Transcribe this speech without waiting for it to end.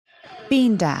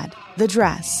Bean Dad, The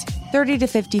Dress, 30 to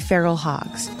 50 Feral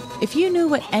Hogs. If you knew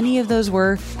what any of those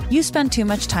were, you spend too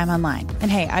much time online.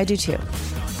 And hey, I do too.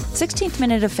 16th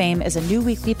Minute of Fame is a new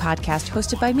weekly podcast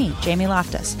hosted by me, Jamie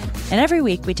Loftus. And every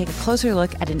week we take a closer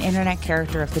look at an internet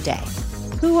character of the day.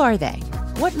 Who are they?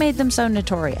 What made them so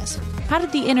notorious? How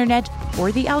did the internet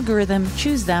or the algorithm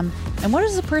choose them? And what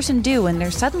does a person do when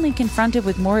they're suddenly confronted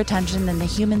with more attention than the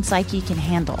human psyche can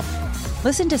handle?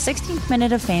 Listen to 16th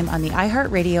Minute of Fame on the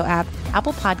iHeartRadio app,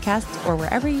 Apple Podcasts, or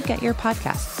wherever you get your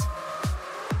podcasts.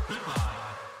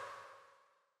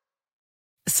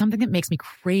 Something that makes me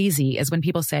crazy is when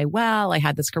people say, well, I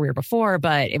had this career before,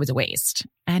 but it was a waste.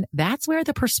 And that's where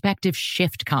the perspective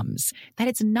shift comes, that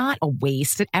it's not a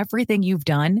waste, that everything you've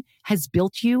done has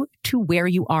built you to where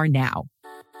you are now.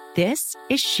 This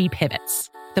is She Pivots,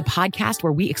 the podcast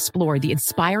where we explore the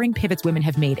inspiring pivots women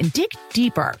have made and dig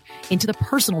deeper into the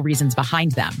personal reasons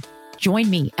behind them. Join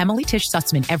me, Emily Tish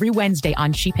Sussman, every Wednesday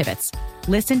on She Pivots.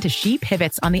 Listen to She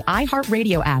Pivots on the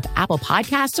iHeartRadio app, Apple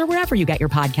Podcasts, or wherever you get your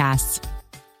podcasts.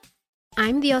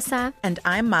 I'm Diosa. And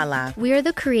I'm Mala. We are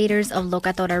the creators of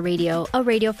Locatora Radio, a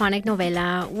radiophonic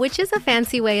novela, which is a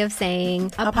fancy way of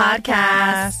saying a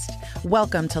podcast.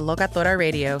 Welcome to Locatora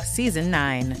Radio, Season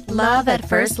 9. Love at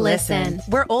First Listen.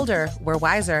 We're older, we're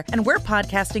wiser, and we're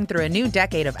podcasting through a new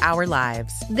decade of our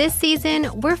lives. This season,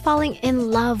 we're falling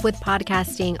in love with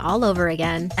podcasting all over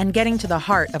again. And getting to the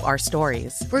heart of our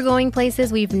stories. We're going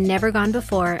places we've never gone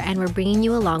before, and we're bringing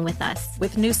you along with us.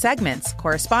 With new segments,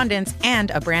 correspondence,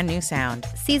 and a brand new sound.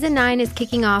 Season 9 is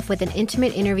kicking off with an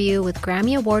intimate interview with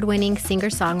Grammy Award-winning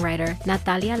singer-songwriter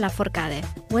Natalia Lafourcade.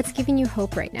 What's giving you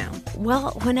hope right now?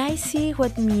 Well, when I see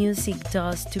what music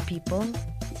does to people,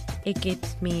 it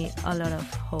gives me a lot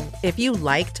of hope. If you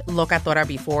liked Locatora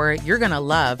before, you're going to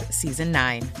love Season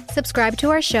 9. Subscribe to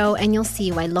our show and you'll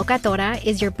see why Locatora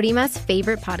is your prima's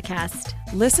favorite podcast.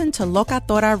 Listen to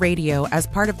Locatora Radio as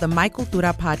part of the My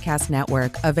Cultura Podcast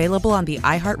Network, available on the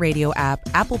iHeartRadio app,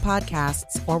 Apple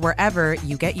Podcasts, or wherever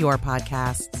you get your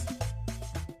podcasts.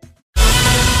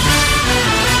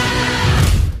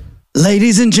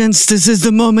 Ladies and gents, this is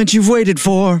the moment you've waited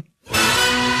for.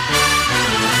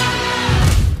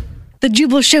 The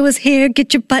Jubal Show is here.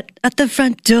 Get your butt at the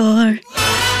front door.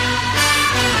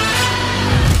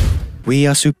 We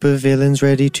are supervillains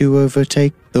ready to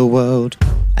overtake the world.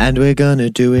 And we're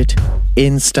gonna do it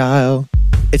in style.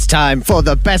 It's time for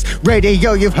the best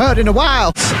radio you've heard in a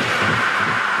while.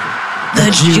 The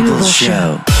Jubal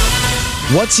Show.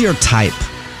 What's your type?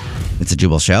 It's a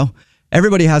Jubal Show.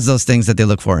 Everybody has those things that they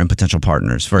look for in potential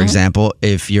partners. For example,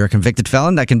 if you're a convicted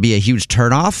felon, that can be a huge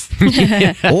turn-off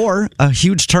or a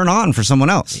huge turn-on for someone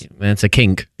else. It's a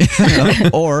kink.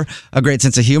 Or a great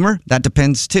sense of humor. That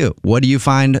depends, too. What do you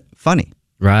find funny?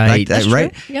 Right.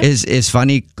 Right? Yep. Is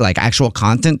funny like actual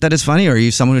content that is funny, or are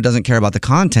you someone who doesn't care about the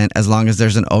content as long as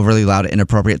there's an overly loud,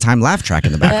 inappropriate time laugh track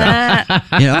in the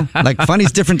background? Like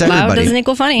funny's different to everybody. Loud doesn't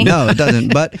equal funny. No, it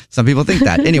doesn't. But some people think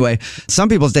that. Anyway, some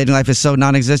people's dating life is so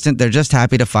non-existent, they're just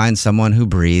happy to find someone who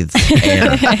breathes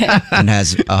air and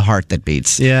has a heart that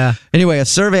beats. Yeah. Anyway, a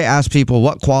survey asked people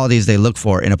what qualities they look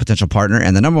for in a potential partner,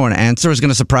 and the number one answer is going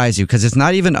to surprise you because it's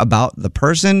not even about the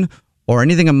person or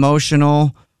anything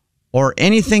emotional or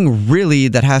anything really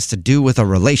that has to do with a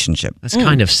relationship. That's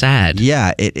kind of sad.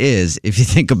 Yeah, it is. If you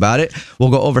think about it, we'll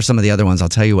go over some of the other ones. I'll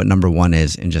tell you what number one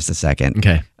is in just a second.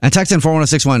 Okay. And text in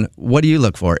 41061, what do you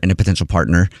look for in a potential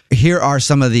partner? Here are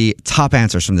some of the top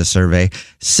answers from this survey.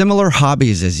 Similar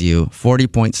hobbies as you,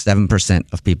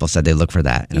 40.7% of people said they look for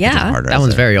that in a potential partner. That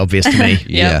one's very obvious to me.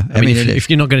 Yeah. I mean, if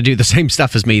you're not going to do the same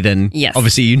stuff as me, then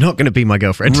obviously you're not going to be my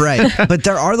girlfriend. Right. But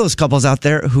there are those couples out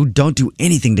there who don't do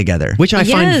anything together. Which I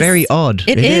find very odd.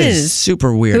 It is.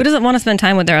 Super weird. Who doesn't want to spend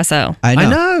time with their SO? I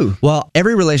know. Well,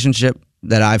 every relationship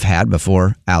that I've had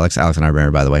before, Alex and I are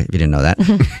married, by the way, if you didn't know that,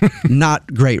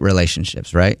 not great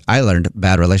relationships, right? I learned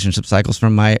bad relationship cycles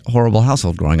from my horrible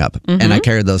household growing up. And I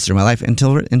carried those through my life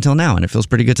until now. And it feels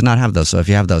pretty good to not have those. So if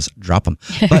you have those, drop them.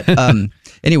 But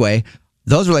anyway,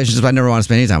 those relationships, I never want to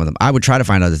spend any time with them. I would try to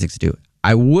find other things to do.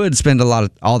 I would spend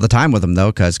all the time with them though,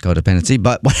 because codependency,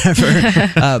 but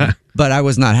whatever. But I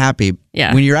was not happy.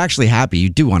 Yeah. When you're actually happy, you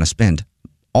do want to spend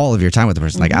all of your time with the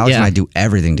person. Like Alex and I do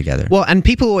everything together. Well, and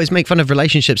people always make fun of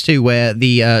relationships too, where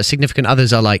the significant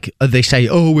others are like, they say,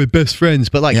 oh, we're best friends.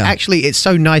 But actually, it's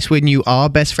so nice when you are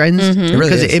best friends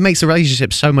because it makes the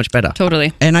relationship so much better.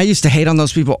 Totally. And I used to hate on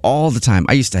those people all the time.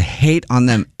 I used to hate on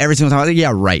them every single time. I was like,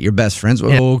 yeah, right, you're best friends.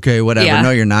 Well, okay, whatever. Yeah.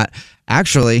 No, you're not.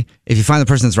 Actually, if you find the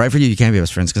person that's right for you, you can be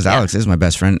best friends because Alex is my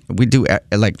best friend. We do,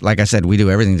 like I said, we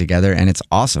do everything together and it's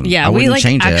awesome. Yeah, I we wouldn't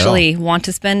change it at all. actually want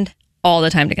to spend all the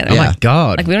time together. Oh my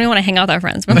God. Like we don't even want to hang out with our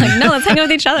friends. We're like, no, let's hang out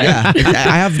with each other. Yeah,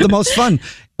 I have the most fun.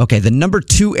 Okay, the number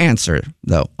 2 answer,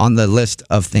 though, on the list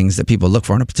of things that people look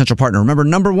for in a potential partner. Remember,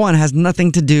 number 1 has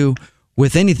nothing to do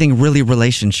with anything really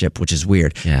relationship, which is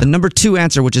weird. Yeah. The number 2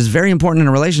 answer, which is very important in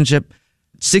a relationship,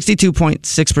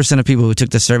 62.6% of people who took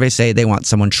the survey say they want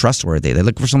someone trustworthy. They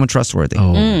look for someone trustworthy.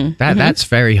 Oh, that's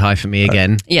very high for me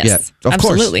again. Yes, yeah, of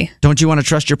absolutely. Course. Don't you want to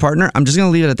trust your partner? I'm just going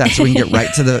to leave it at that so we can get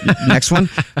right to the next one,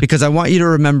 because I want you to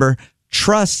remember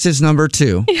trust is number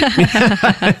 2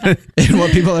 in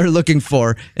what people are looking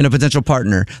for in a potential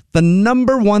partner. The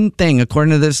number 1 thing,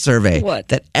 according to this survey,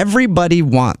 that everybody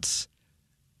wants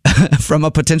from a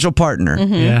potential partner,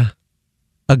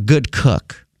 a good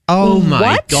cook. Oh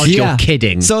my God, you're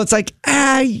kidding. So it's like,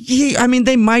 I mean,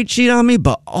 they might cheat on me,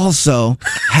 but also,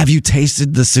 have you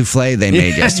tasted the souffle they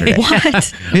made yesterday?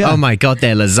 What? Oh my God,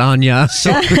 their lasagna.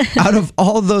 So out of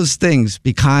all those things,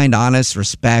 be kind, honest,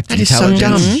 respect,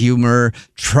 intelligence, humor,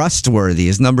 trustworthy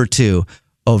is number 2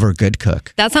 over good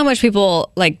cook. That's how much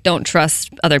people don't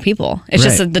trust other people. It's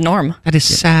just the norm. That is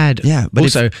sad. Yeah. But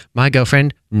also, my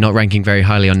girlfriend, not ranking very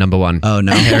highly on number 1. Oh,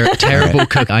 no. Terrible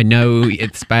cook. I know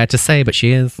it's bad to say, but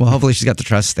she is. Well, hopefully she's got the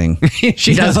trust thing.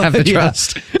 She does have the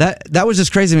trust. Yeah. That was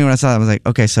just crazy to me when I saw that. I was like,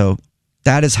 okay, so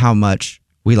that is how much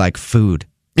we like food.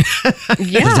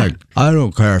 It's like, I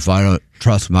don't care if I don't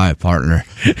trust my partner.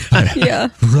 Yeah.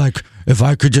 Like, if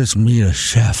I could just meet a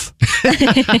chef,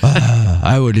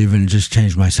 I would even just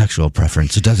change my sexual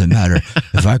preference. It doesn't matter.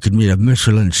 If I could meet a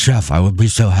Michelin chef, I would be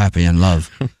so happy in love.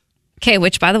 Okay,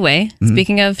 which, by the way,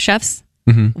 speaking of chefs,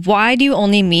 why do you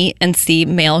only meet and see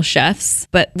male chefs?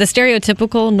 But the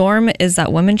stereotypical norm is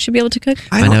that women should be able to cook.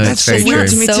 I know, it's very true.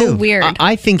 To me so too. weird.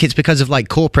 I think it's because of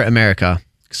corporate America.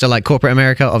 So corporate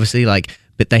America, obviously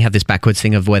but they have this backwards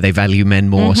thing of where they value men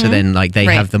more. So then they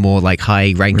have the more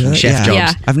high ranking chef jobs.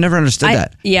 Yeah. I've never understood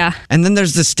that. Yeah. And then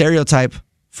there's this stereotype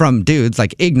from dudes,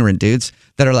 ignorant dudes,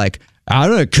 that are like, I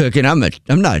don't cook and I'm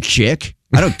not a chick.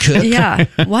 I don't cook. Yeah.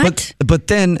 What? But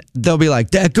then they'll be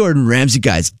like, that Gordon Ramsay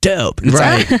guy's dope. And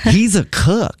right. He's a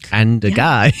cook. And a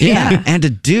guy. Yeah. And a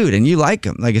dude. And you like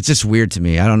him. It's just weird to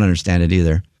me. I don't understand it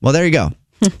either. Well, there you go.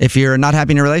 If you're not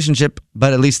happy in a relationship,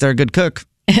 but at least they're a good cook,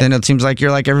 then it seems like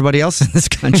you're like everybody else in this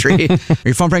country.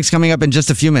 Your phone prank's coming up in just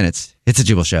a few minutes. It's a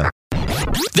Jubal Show.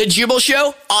 The Jubal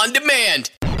Show on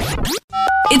demand.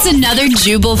 It's another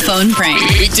Jubal phone prank.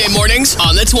 Weekday mornings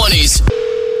on the 20s.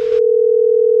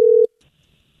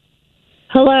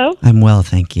 Hello? I'm well,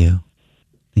 thank you.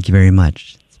 Thank you very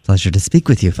much. It's a pleasure to speak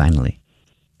with you finally.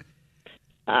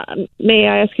 May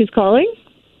I ask who's calling?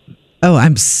 Oh,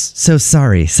 I'm so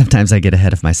sorry. Sometimes I get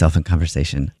ahead of myself in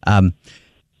conversation.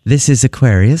 This is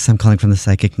Aquariussss. I'm calling from the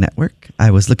Psychic Network.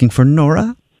 I was looking for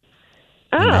Nora.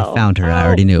 And I found her. I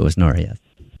already knew it was Nora, yes.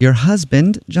 Your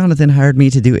husband, Jonathan, hired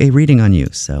me to do a reading on you.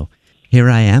 So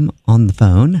here I am on the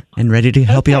phone and ready to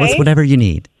help you out with whatever you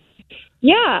need.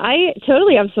 Yeah, I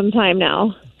totally have some time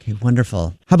now. Okay,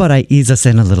 wonderful. How about I ease us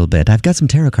in a little bit? I've got some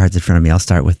tarot cards in front of me. I'll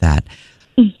start with that.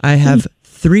 I have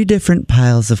 3 different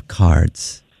piles of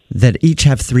cards that each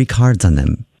have 3 cards on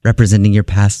them, representing your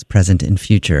past, present, and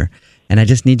future. And I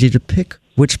just need you to pick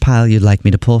which pile you'd like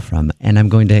me to pull from. And I'm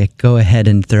going to go ahead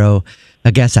and throw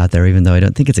a guess out there, even though I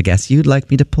don't think it's a guess. You'd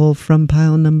like me to pull from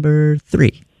pile number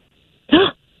 3.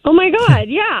 Oh my God,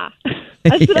 yeah.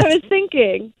 That's what I was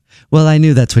thinking. Well, I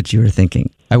knew that's what you were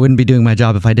thinking. I wouldn't be doing my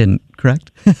job if I didn't,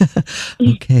 correct?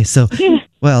 Okay, so,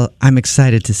 well, I'm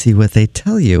excited to see what they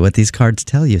tell you, what these cards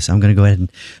tell you. So I'm going to go ahead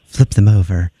and flip them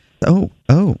over. Oh.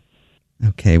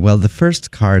 Okay, well, the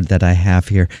first card that I have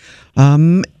here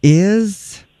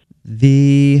is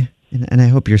the, and I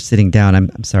hope you're sitting down.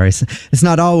 I'm sorry. It's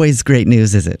not always great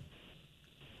news, is it?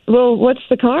 Well, what's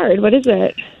the card? What is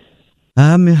it?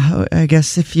 I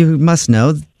guess if you must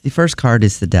know, the first card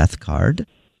is the death card.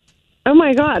 Oh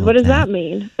my God, what does that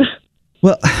mean?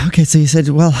 Well, okay, so you said,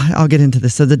 well, I'll get into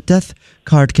this. So the death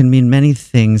card can mean many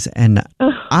things, and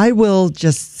I will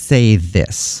just say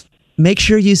this. Make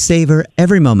sure you savor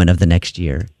every moment of the next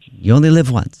year. You only live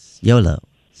once. YOLO,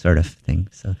 sort of thing.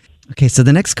 So, okay, so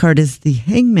the next card is the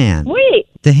Hangman. Wait.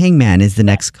 The Hangman is the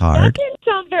next card. That didn't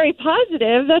sound very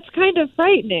positive. That's kind of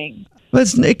frightening. Well,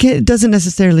 it doesn't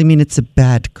necessarily mean it's a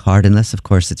bad card, unless, of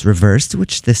course, it's reversed,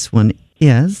 which this one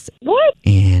is. What?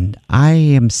 And I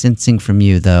am sensing from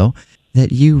you, though,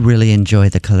 that you really enjoy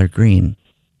the color green.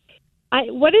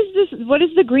 What is this? What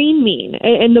does the green mean?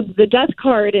 And the death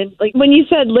card, and when you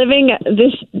said living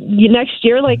this next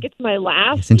year, it's my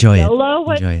last. Yes, enjoy YOLO?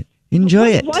 it. Enjoy it. Enjoy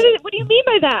it. What do you mean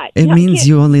by that? It means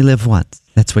you only live once.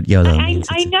 That's what YOLO means.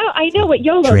 I know what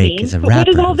YOLO Drake means. is a but what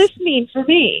does rapper. all this mean for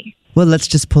me? Well, let's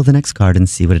just pull the next card and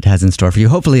see what it has in store for you.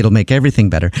 Hopefully it'll make everything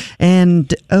better.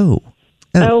 And, Oh,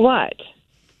 what?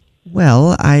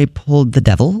 well, I pulled the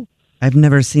devil. I've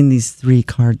never seen these 3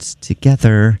 cards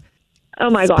together. Oh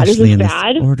my God, is especially this in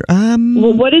bad? order.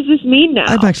 Well, what does this mean now?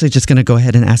 I'm actually just going to go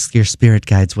ahead and ask your spirit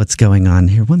guides what's going on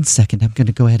here. 1 second. I'm going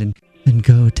to go ahead and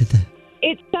go to the...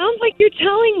 It sounds like you're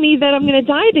telling me that I'm going to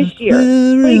die this year.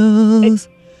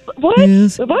 What?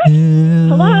 What?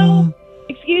 Hello?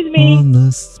 Excuse me.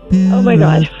 Oh my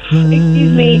God.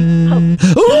 Excuse me.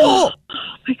 Oh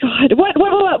my God.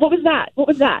 What was that? What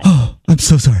was that? Oh, I'm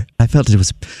so sorry. I felt it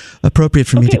was appropriate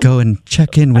for me to go and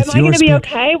check in with Am I your going to be spirit.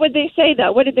 okay? What did they say,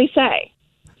 though? What did they say?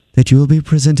 That you will be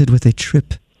presented with a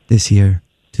trip this year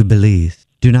to Belize.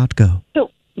 Do not go. So,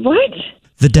 what?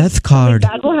 The death card.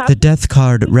 that will happen? The death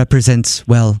card represents,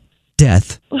 well,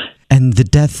 death. And the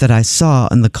death that I saw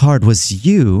on the card was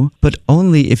you, but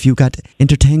only if you got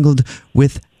intertangled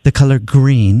with the color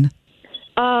green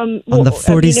on the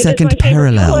 42nd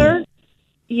parallel. Color?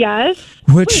 Yes.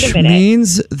 Which Wait a minute.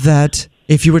 means that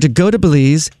if you were to go to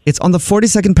Belize, it's on the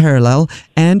 42nd parallel,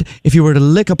 and if you were to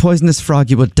lick a poisonous frog,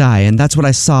 you would die. And that's what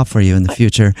I saw for you in the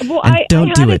future. And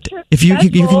don't do it. If you can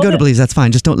go to Belize, that's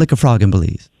fine. Just don't lick a frog in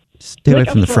Belize. Stay away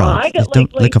from the frogs. Just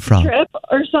don't lick a frog. Trip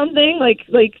or something like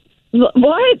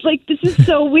what? Like, this is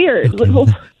so weird.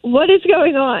 What is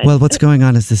going on? Well, what's going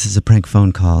on is this is a prank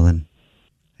phone call, and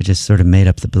I just sort of made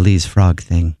up the Belize frog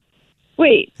thing.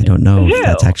 Wait. I don't know who? if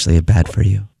that's actually bad for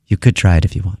you. You could try it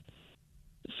if you want.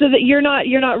 So that you're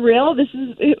not real? This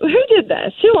is who did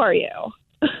this? Who are you?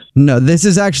 No, this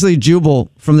is actually Jubal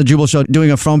from the Jubal Show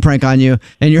doing a phone prank on you,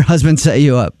 and your husband set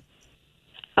you up.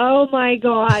 Oh my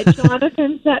God,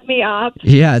 Jonathan set me up.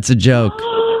 Yeah, it's a joke.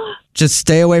 Just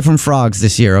stay away from frogs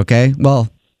this year, okay? Well,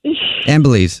 and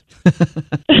Belize. How did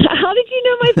you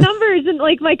know my numbers and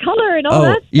like my color and all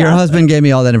that stuff? Your husband gave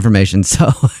me all that information, so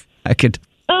I could...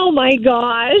 Oh my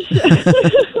gosh.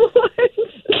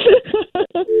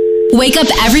 Wake up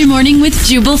every morning with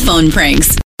Jubal phone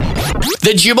pranks.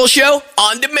 The Jubal Show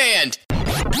on demand.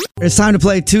 It's time to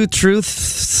play 2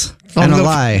 truths and a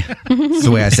lie. That's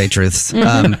the way I say truths.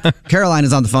 Caroline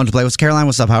is on the phone to play. Caroline,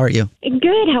 what's up? How are you?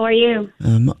 Good. How are you?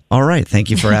 All right. Thank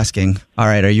you for asking. All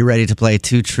right. Are you ready to play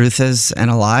 2 truths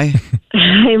and a lie?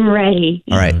 I'm ready.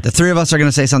 All right. The 3 of us are going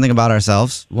to say something about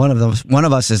ourselves. One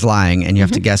of us is lying, and you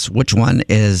have to guess which one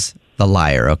is the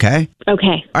liar, okay?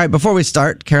 Okay. All right. Before we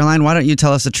start, Caroline, why don't you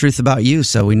tell us the truth about you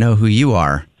so we know who you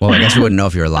are? Well, I guess we wouldn't know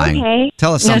if you were lying. Okay.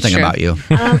 Tell us something about you.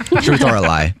 Truth or a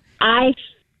lie. I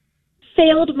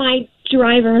failed my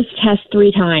driver's test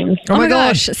 3 times. Oh my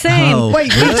gosh, same. Oh, Wait,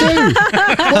 me too.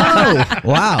 Whoa.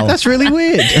 Wow. That's really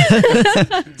weird.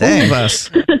 Dang. All of us.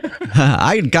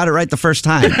 I got it right the first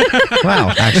time.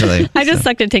 Wow. Actually. I just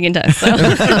sucked at taking tests. So.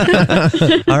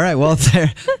 All right. Well,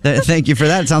 thank you for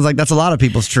that. It sounds like that's a lot of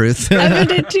people's truth. I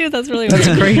did too. That's really weird.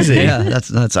 That's crazy. Yeah,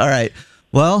 that's all right.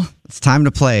 Well, it's time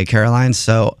to play, Caroline.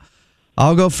 So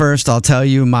I'll go first. I'll tell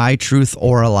you my truth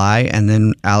or a lie, and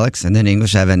then Alex, and then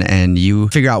English Evan, and you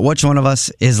figure out which one of us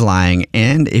is lying.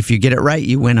 And if you get it right,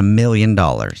 you win $1 million.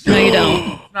 No, you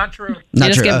don't. Not true. You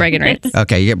just get bragging rights.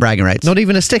 Okay, you get bragging rights. Not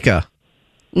even a sticker.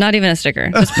 Not even a sticker.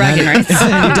 Just bragging rights. You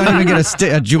don't even get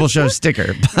a Jubal Show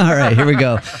sticker. All right, here we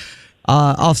go.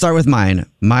 I'll start with mine.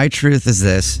 My truth is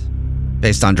this,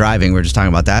 based on driving. We were just talking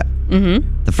about that.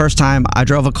 Mm-hmm. The first time I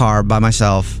drove a car by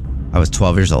myself, I was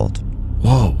 12 years old.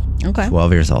 Whoa. Okay.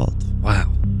 12 years old.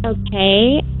 Wow.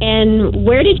 Okay. And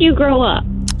where did you grow up?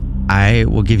 I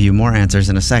will give you more answers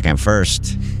in a second.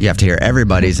 First, you have to hear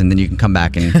everybody's, and then you can come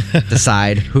back and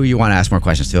decide who you want to ask more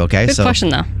questions to, okay? Good question,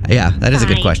 though. Yeah, that is a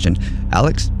good Fine. question.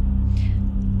 Alex?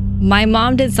 My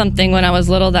mom did something when I was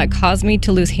little that caused me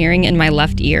to lose hearing in my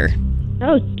left ear.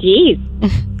 Oh, geez.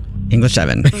 English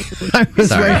Evan.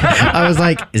 I was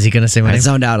like, is he going to say my I name?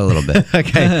 zoned out a little bit.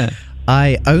 Okay.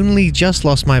 I only just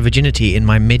lost my virginity in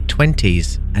my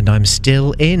mid-20s, and I'm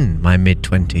still in my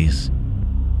mid-20s.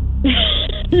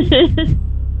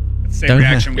 Same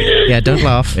reaction we did. Yeah, don't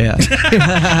laugh. Yeah.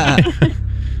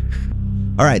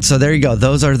 All right, so there you go.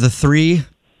 Those are the 3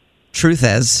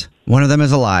 truths. One of them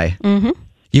is a lie. Mm-hmm.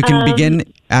 You can begin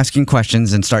asking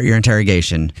questions and start your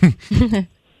interrogation.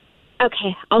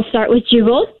 Okay. I'll start with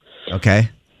Jubal. Okay.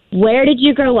 Where did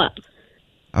you grow up?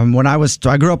 I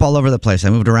grew up all over the place. I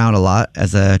moved around a lot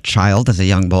as a child, as a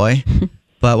young boy.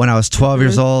 But when I was 12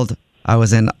 years old, I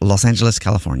was in Los Angeles,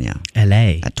 California.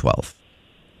 LA. At 12.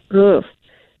 Ooh.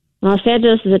 Los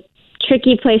Angeles is a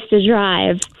tricky place to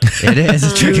drive. It is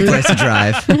a tricky place to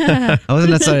drive. I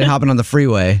wasn't necessarily hopping on the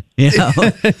freeway, you know.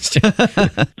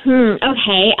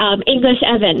 Okay. English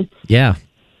Evan. Yeah.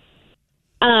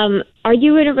 Are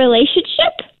you in a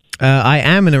relationship? I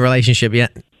am in a relationship, yeah.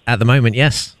 At the moment,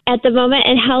 yes. At the moment,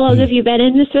 and how long have you been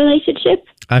in this relationship?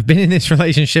 I've been in this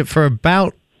relationship for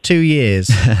about 2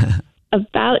 years.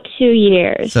 About 2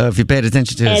 years. So if you paid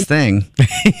attention to his thing,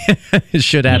 it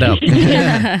should add up.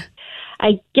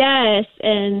 I guess.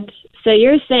 And so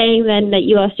you're saying then that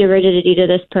you lost your virginity to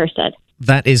this person?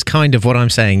 That is kind of what I'm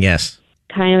saying, yes.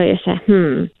 Kind of what you're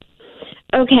saying.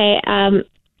 Okay,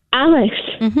 Alex.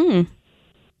 Mm-hmm.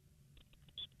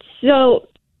 So,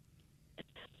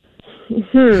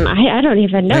 I don't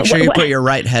even know. make sure you put your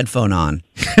right headphone on.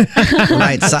 The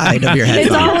right side of your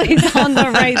headphone. It's always on the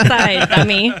right side,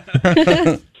 dummy.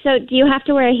 So do you have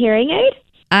to wear a hearing aid?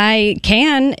 I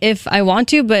can if I want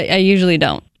to, but I usually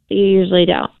don't. You usually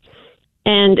don't.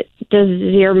 And does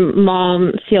your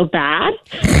mom feel bad?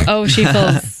 Oh, she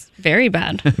feels very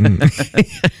bad.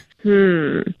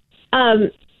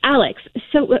 Alex,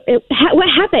 so what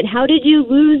happened? How did you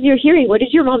lose your hearing? What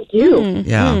did your mom do?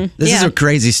 Yeah. This is a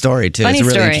crazy story, too. Funny it's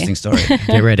a really story. interesting story.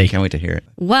 Get ready. Can't wait to hear it.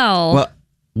 Well,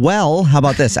 how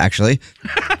about this, actually?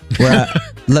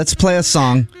 Let's play a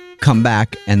song, come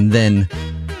back, and then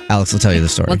Alex will tell you the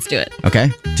story. Let's do it. Okay?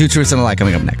 2 truths and a lie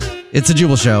coming up next. It's a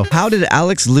Jubal Show. How did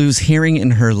Alex lose hearing in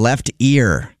her left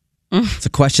ear? It's a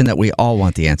question that we all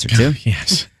want the answer to.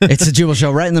 Yes. It's a Jubal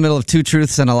Show right in the middle of 2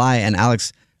 truths and a lie, and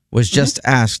Alex was just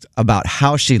asked about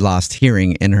how she lost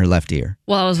hearing in her left ear.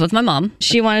 Well, I was with my mom.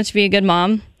 She wanted to be a good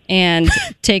mom and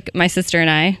take my sister and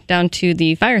I down to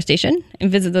the fire station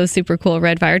and visit those super cool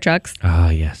red fire trucks. Ah,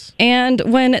 yes. And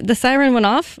when the siren went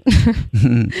off,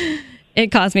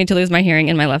 it caused me to lose my hearing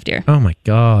in my left ear. Oh, my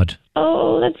God.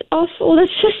 Oh, that's awful.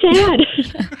 That's so sad.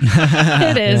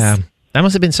 It is. Yeah. That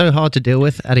must have been so hard to deal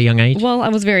with at a young age. Well, I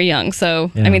was very young,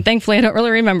 so, Yeah. I mean, thankfully I don't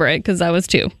really remember it because I was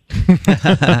 2.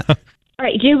 All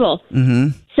right, Jubal. Mm-hmm.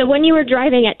 So when you were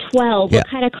driving at 12, what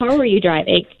kind of car were you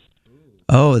driving?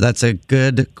 Oh, that's a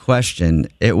good question.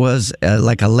 It was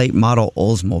like a late model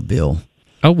Oldsmobile.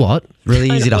 A what?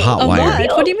 Really easy to hotwire.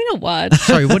 What do you mean a what?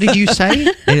 Sorry, what did you say?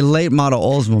 A late model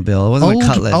Oldsmobile. It wasn't a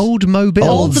Cutlass.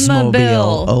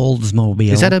 Oldsmobile.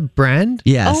 Oldsmobile. Is that a brand?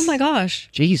 Yes. Oh my gosh.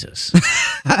 Jesus.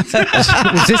 Was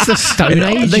this the Stone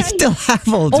Age? They still have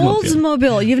Oldsmobile.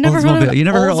 Oldsmobile. You've never heard of You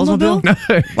never heard of Oldsmobile?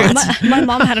 No. My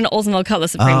mom had an Oldsmobile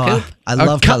Cutlass Supreme coupe. I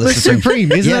love Cutlass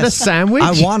Supreme. Isn't that a Yes. sandwich?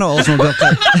 I want an Oldsmobile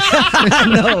Cutlass.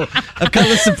 No, a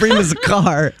Cutlass Supreme is a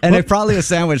car, and it's probably a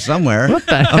sandwich somewhere. What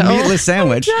the A hell? meatless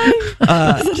sandwich.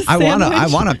 I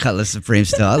want a Cutlass Supreme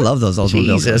still. I love those Oldsmobile.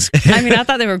 Jesus. I mean, I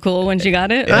thought they were cool when she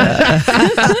got it.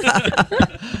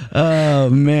 Oh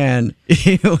man,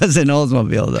 it was an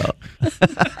Oldsmobile though.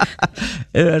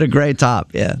 It had a great top.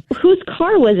 Yeah. Whose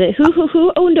car was it?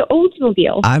 Who owned an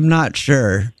Oldsmobile? I'm not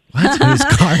sure whose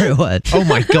car it was. Oh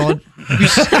my God.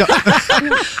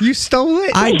 You stole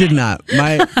it? I did not.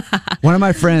 One of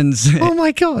my friends. Oh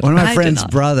my God. One of my I did friend's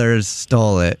not. brothers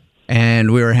stole it,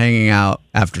 and we were hanging out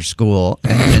after school,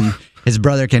 and his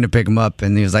brother came to pick him up,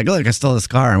 and he was like, "Look, I stole this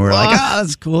car," and we were like, "Oh,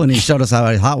 that's cool." And he showed us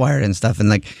how he hotwired it and stuff, and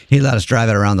like he let us drive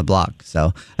it around the block.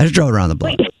 So I just drove around the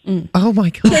block. Oh my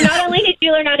God. So not only did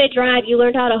you learn how to drive, you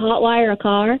learned how to hotwire a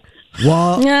car.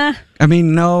 Well, Yeah. I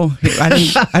mean, no,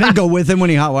 I didn't go with him when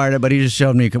he hotwired it, but he just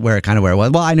showed me where it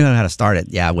was. Well, I knew how to start it.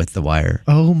 Yeah, with the wire.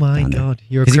 Oh my God.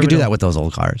 You're a Because you criminal. could do that with those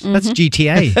old cars. That's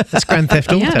GTA. That's Grand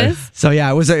Theft Auto. Yeah, it is. So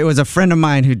yeah, it was a friend of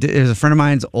mine it was a friend of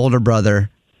mine's older brother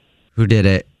who did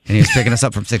it, and he was picking us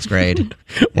up from 6th grade.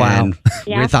 Wow. And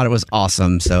Yeah. we thought it was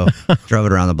awesome, so drove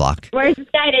it around the block. Where's this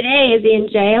guy today? Is he in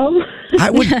jail? I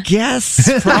would guess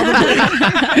probably.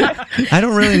 I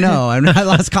don't really know. I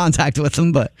lost contact with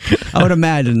him, but I would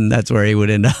imagine that's where he would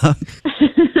end up.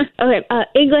 Okay,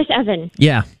 English Evan.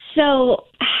 Yeah. So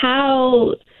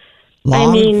how? Long,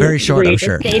 I mean, very short, were you I'm just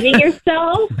sure. saving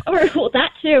yourself, or well, that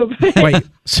too. But Wait.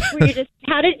 were you just?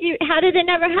 How did it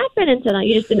never happen until now?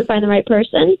 You just didn't find the right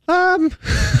person.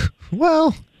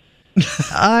 Well,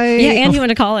 Yeah, and he went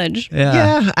to college.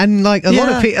 yeah, and like a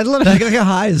lot of people, Look how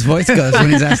high his voice goes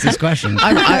when he's asked this question.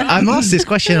 I'm asked this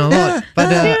question a lot,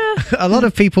 but a lot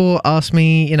of people ask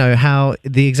me, how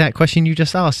the exact question you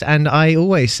just asked, and I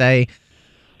always say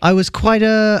I was quite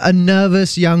a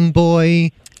nervous young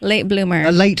boy, Late bloomer.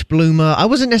 a late bloomer. I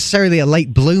wasn't necessarily a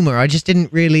late bloomer. I just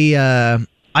didn't really. I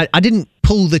didn't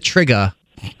pull the trigger,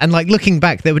 and like looking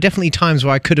back, there were definitely times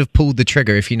where I could have pulled the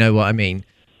trigger, if you know what I mean.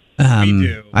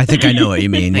 do. I think I know what you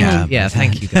mean. Yeah. Yeah,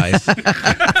 thank you guys.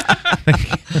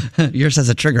 Yours has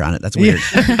a trigger on it. That's weird.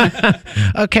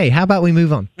 Okay, how about we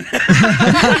move on?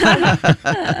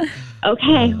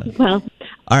 Okay, well,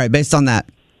 All right, based on that,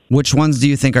 which ones do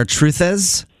you think are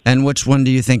truths, and which one do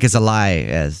you think is a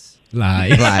lie? Lie.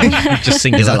 Just Is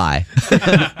singular. a lie.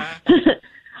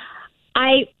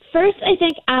 I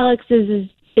think Alex's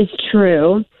is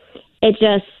true, it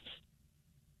just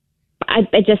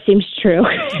seems true.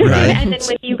 Right. And then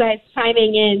with you guys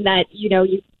chiming in that,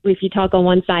 if you talk on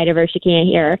one side of her, she can't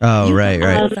hear. Oh, right.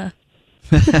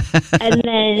 And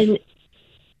then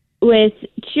with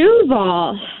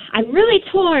Jubal, I'm really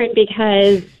torn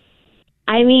because,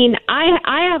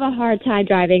 I have a hard time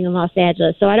driving in Los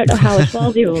Angeles, so I don't know how a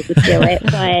 12-year-old would do it.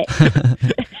 But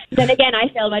then again, I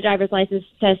failed my driver's license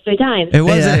test 3 times.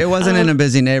 It wasn't in a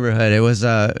busy neighborhood. It was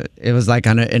like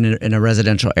in a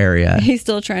residential area. He's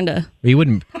still trying to. You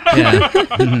wouldn't. Yeah.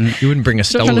 You wouldn't bring a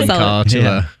stolen car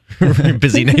to a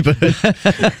busy neighborhood.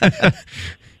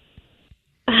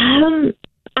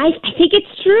 I think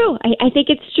it's true. I think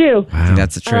it's true. I think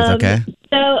that's the truth. Okay.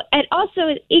 So, and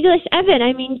also English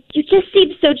Evan, you just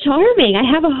seem so charming. I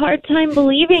have a hard time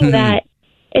believing that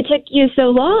it took you so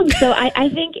long. So I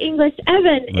think English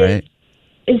Evan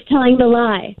is telling the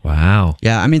lie. Wow.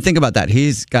 Yeah, think about that.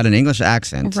 He's got an English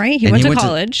accent. Right, he went to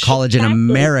college. College in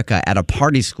America at a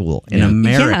party school in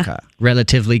America. Yeah.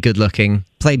 Relatively good looking.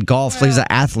 Played golf. He's an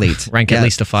athlete. Rank at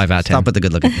least a 5 out of 10. Stop with the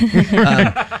good looking.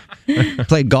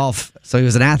 Played golf, so he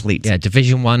was an athlete. Yeah,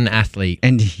 Division 1 athlete.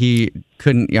 And he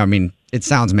couldn't, it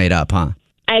sounds made up, huh?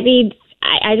 I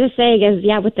just say, because,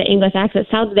 with the English accent,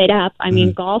 it sounds made up.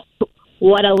 Golf,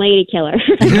 what a lady killer.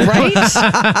 Right?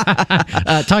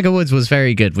 Tiger Woods was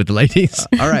very good with the ladies.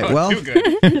 All right, well,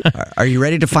 are you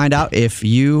ready to find out if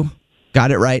you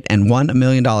got it right and won $1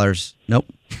 million? Nope.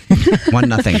 Won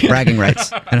nothing. Bragging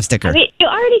rights and a sticker. You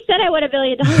already said I won $1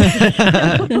 million.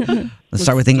 Let's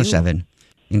start with English Evan.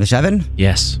 English Evan?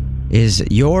 Yes. Is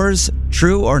yours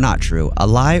true or not true? A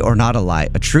lie or not a lie?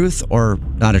 A truth or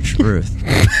not a truth?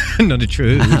 Not a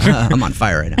truth. I'm on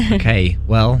fire right now. Okay,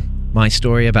 well, my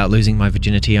story about losing my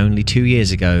virginity only 2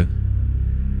 years ago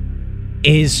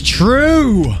is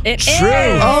true. It True.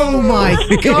 is. Oh my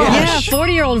gosh. Yeah,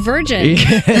 40-year-old virgin.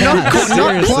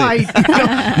 Not quite.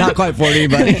 Not quite 40,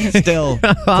 but still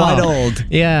quite old.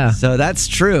 Yeah. So that's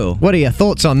true. What are your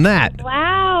thoughts on that?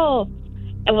 Wow.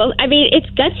 Well, it's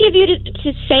gutsy of you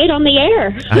to say it on the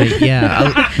air.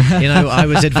 I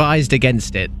was advised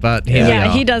against it, but here we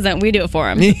are. He doesn't. We do it for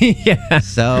him. Yeah.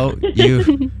 So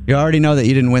you already know that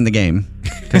you didn't win the game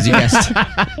because you guessed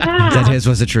that his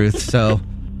was the truth. So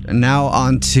now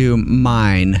on to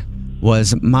mine.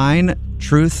 Was mine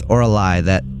truth or a lie?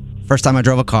 That first time I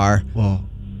drove a car. Whoa.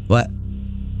 What?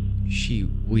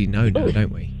 We know now,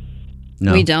 don't we?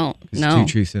 No. We don't. It's No. 2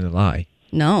 truths and a lie.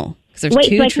 No. Because there's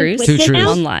 2 truths, Two truths.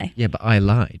 1 lie. Yeah, but I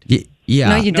lied. Yeah.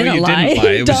 No, you didn't lie.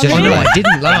 It was Dummy. No, I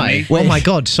didn't lie. Wait. Oh my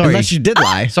God, sorry. Unless you did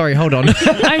lie. Sorry, hold on.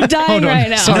 I'm dying Hold on. right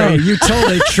now. Sorry. No, you told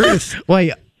the truth.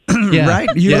 Wait. Yeah. Right?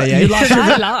 You lost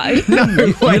I lied.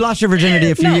 you lost your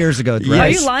virginity a few years ago. Are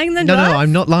Right? you lying then, No, Josh?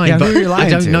 I'm not lying, Yeah, but who are you lying I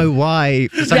don't to? know why,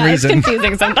 for some Yeah, reason. it's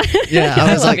confusing sometimes. Yeah,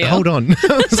 I was love like, you. hold on.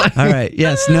 I was like, All right.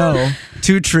 Yes. No.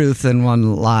 2 truths and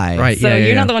 1 lie. Right. So yeah, you're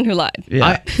yeah. not the one who lied.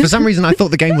 Yeah. For some reason, I thought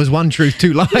the game was 1 truth,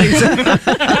 2 lies.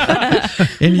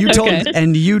 And you told Okay.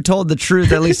 you told the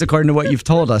truth, at least according to what you've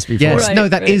told us before. Yes, Right, no,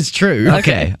 that is right. true.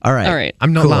 Okay. All right. All right.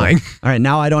 I'm not Cool. lying. All right.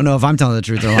 Now I don't know if I'm telling the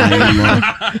truth or lying anymore.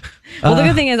 Well, the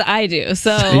good thing is I do.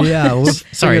 So Yeah. We'll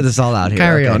figure this all out here.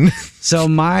 Carry Okay. on. So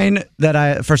mine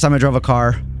first time I drove a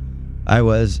car, I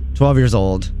was 12 years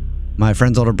old. My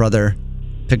friend's older brother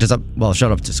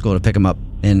showed up to school to pick him up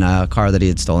in a car that he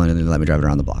had stolen and then let me drive it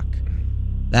around the block.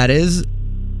 That is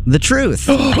the truth.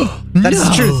 That's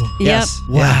the truth. Yep. Yes.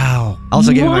 Wow.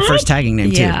 Also gave me my first tagging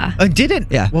name too. yeah. Did it?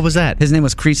 Yeah. What was that? His name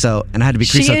was Creso, and I had to be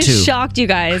She Creso is too. shocked, you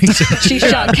guys. She's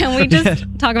shocked. Can we just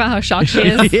talk about how shocked she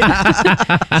is? Yeah.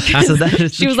 So that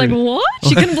is She the was like, truth. what?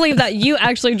 She couldn't believe that you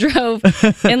actually drove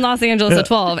in Los Angeles at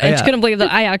 12. And she Yeah. couldn't believe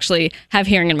that I actually have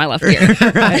hearing in my left ear.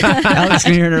 Right. Alex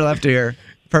can hear in her left ear.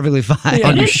 Perfectly fine.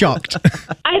 Are you shocked?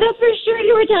 I thought for sure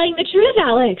you were telling the truth,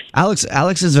 Alex.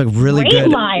 Alex is a really Great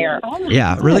good liar. Oh my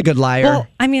God. really good liar. Well,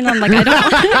 I mean, I'm like, I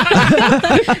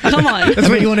don't. Come on. That's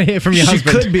what you want to hear from your she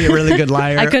husband. could be a really good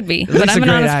liar. I could be, At but least I'm a an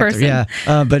great honest actor, person. Yeah,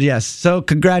 but yes. So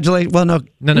congratulate. Well, no,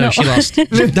 No, she lost.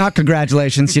 not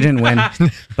congratulations. You didn't win,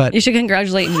 but You should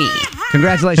congratulate me.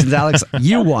 congratulations, Alex.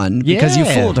 You won because you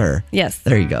Yeah. fooled her. Yes.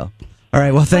 There you go. All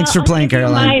right. Well, thanks for playing,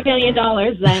 Caroline. My $1 million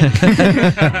then.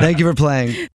 Thank you for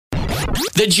playing.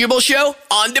 The Jubal Show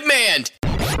on demand.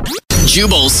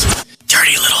 Jubal's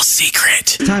dirty little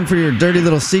secret. Time for your dirty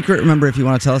little secret. Remember, if you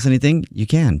want to tell us anything, you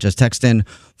can. Just text in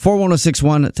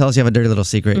 41061. Tell us you have a dirty little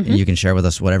secret, and you can share with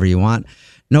us whatever you want.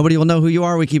 Nobody will know who you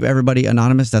are. We keep everybody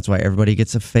anonymous. That's why everybody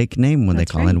gets a fake name when they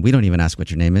call in. We don't even ask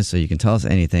what your name is, so you can tell us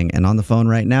anything. And on the phone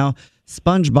right now,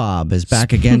 SpongeBob is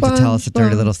back again to tell us a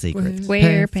dirty little secret.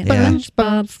 SquarePants. Yeah.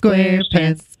 SpongeBob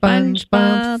SquarePants.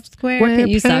 SpongeBob SquarePants.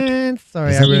 You sucked.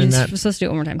 Sorry, I ruined that. We're supposed to do it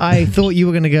one more time. I thought you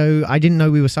were going to go. I didn't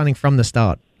know we were signing from the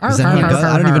start. Is that how it goes?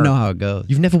 I don't even know how it goes.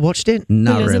 You've never watched it?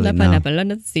 Not really, The no. pineapple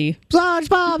under the sea.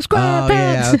 SpongeBob Oh,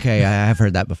 yeah, okay. I have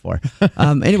heard that before.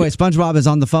 Anyway, SpongeBob is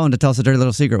on the phone to tell us a dirty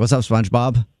little secret. What's up,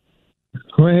 SpongeBob?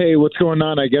 Hey, what's going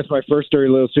on? I guess my first dirty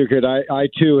little secret. I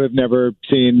too have never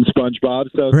seen SpongeBob,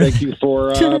 so thank you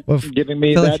for giving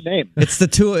me that name.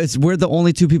 We're the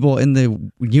only two people in the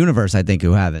universe, I think,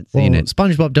 who haven't seen it.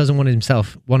 SpongeBob doesn't want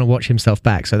to watch himself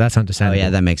back, so that's understandable. Oh yeah,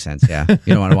 that makes sense. Yeah,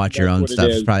 you don't want to watch your own stuff.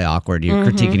 It's probably awkward. You're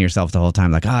critiquing yourself the whole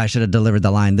time, like, I should have delivered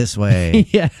the line this way.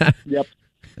 Yeah. Yep.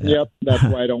 That's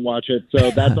why I don't watch it. So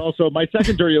that's also my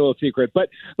second dirty little secret. But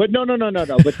no.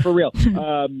 But for real.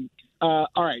 All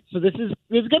right, so this is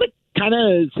going to kind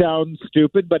of sound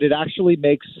stupid, but it actually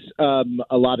makes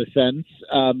a lot of sense.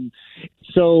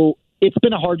 So it's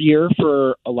been a hard year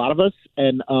for a lot of us,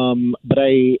 and but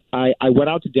I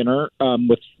went out to dinner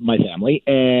with my family,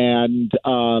 and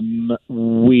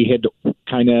we had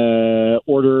kind of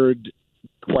ordered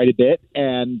quite a bit,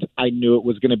 and I knew it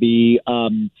was going to be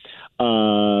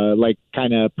like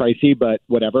kind of pricey, but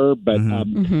whatever. But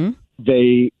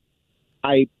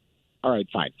all right,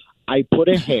 fine. I put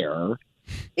a hair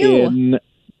in.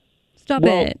 Stop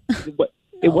it.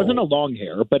 It wasn't a long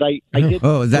hair, but I did.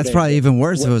 Oh, that's probably even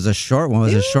worse if it was a short one.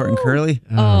 Was it short and curly?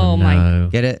 Oh my.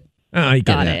 Get it? Oh, I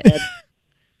Got it.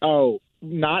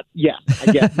 Not yes.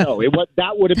 I guess no. It was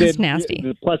that would have been That's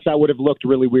nasty. Plus, that would have looked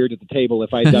really weird at the table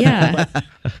if I had done that.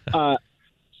 But,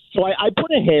 so I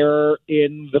put a hair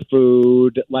in the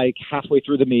food like halfway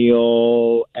through the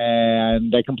meal,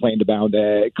 and I complained about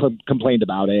it,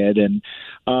 and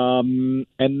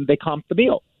they comped the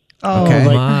meal. Oh okay.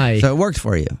 my! So it worked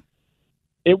for you.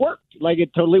 It worked. Like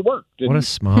it totally worked. What a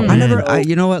smart I man. never.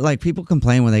 You know what? Like people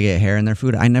complain when they get hair in their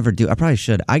food. I never do. I probably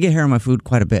should. I get hair in my food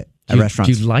quite a bit at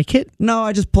restaurants. Do you like it? No,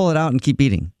 I just pull it out and keep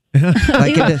eating.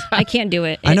 Like I can't do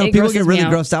it. I know it people get grosses really me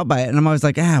out. grossed out by it, and I'm always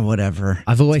like, whatever.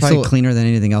 I've always it's probably thought cleaner than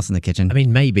anything else in the kitchen. I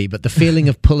mean, maybe, but the feeling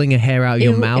of pulling a hair out of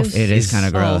your mouth it is kind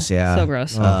of gross. Yeah, so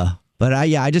gross. But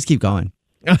I just keep going.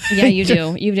 Yeah, you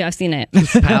do. I've seen it.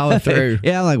 Power through.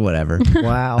 Yeah, I'm like whatever.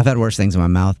 Wow. I've had worse things in my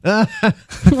mouth. Oh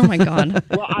my god.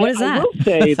 Well, what is that? I will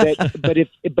say that, but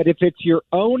if it's your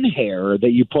own hair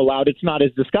that you pull out, it's not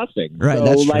as disgusting. Right. So,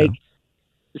 that's like, true.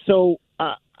 so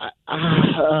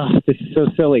this is so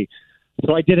silly.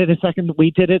 So I did it a second. We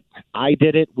did it. I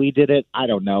did it. We did it. I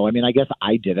don't know. I mean, I guess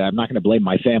I did it. I'm not going to blame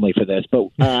my family for this,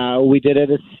 but we did it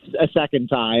a second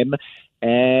time,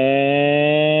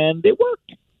 and it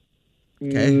worked.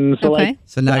 Okay.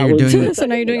 So now you're doing it. So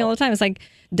now you're doing it all the time. It's like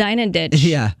dine and ditch.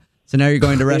 Yeah. So now you're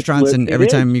going to restaurants, and every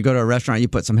time you go to a restaurant, you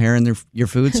put some hair in your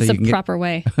food so It's you a can get proper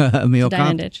way. a meal to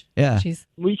dine and comp. ditch. Yeah. Jeez.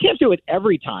 Well, you can't do it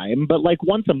every time, but like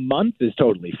once a month is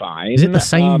totally fine. Is it the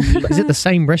same? Is it the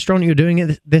same restaurant you're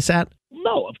doing this at?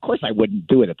 No, of course I wouldn't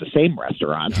do it at the same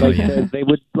restaurant. Like they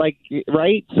would like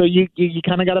right. So you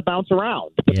kind of got to bounce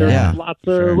around. But there's lots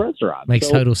of restaurants. Makes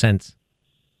total sense.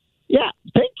 Yeah,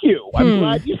 thank you. I'm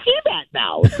glad you see that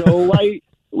now. So I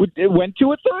went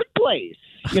to a third place,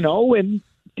 and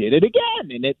did it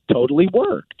again, and it totally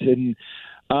worked. And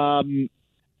so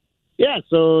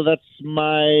that's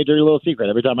my dirty little secret.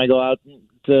 Every time I go out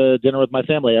to dinner with my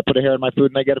family, I put a hair in my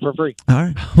food and I get it for free. All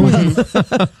right. Well,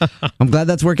 I'm glad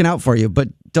that's working out for you, but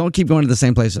don't keep going to the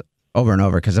same place over and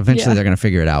over because eventually they're going to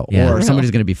figure it out, or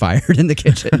somebody's going to be fired in the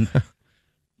kitchen.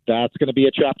 That's going to be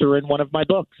a chapter in one of my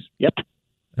books. Yep.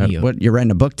 What, you're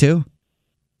writing a book too?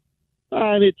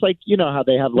 It's like, how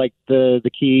they have like the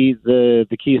keys to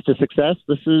success.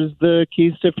 This is the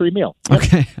keys to free meal. Yep.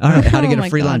 Okay. All right. How to get a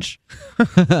free God. lunch.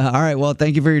 All right. Well,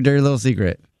 thank you for your dirty little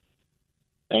secret.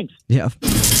 Thanks. Yeah.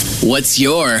 What's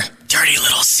your dirty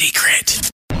little secret?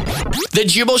 The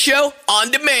Jubal Show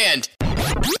on demand.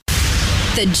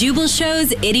 The Jubal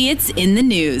Show's Idiots in the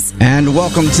News. And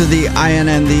welcome to the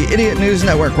INN, the Idiot News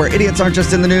Network, where idiots aren't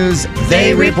just in the news,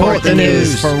 they report the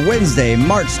news. For Wednesday,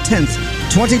 March 10th,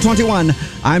 2021,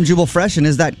 I'm Jubal Fresh, and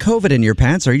is that COVID in your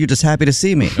pants, or are you just happy to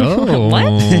see me? Oh.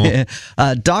 What?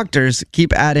 Doctors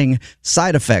keep adding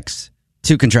side effects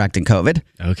to contracting COVID.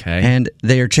 Okay. And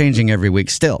they are changing every week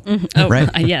still. Oh, right?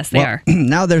 yes, they are.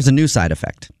 Now there's a new side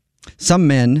effect. Some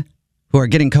men who are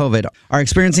getting COVID are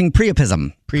experiencing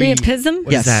priapism.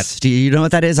 Priapism? Yes. that? Do you know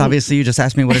what that is? Obviously, you just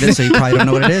asked me what it is, so you probably don't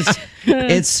know what it is.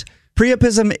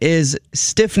 Priapism is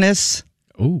stiffness,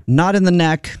 not in the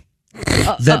neck,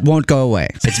 that won't go away.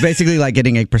 It's basically like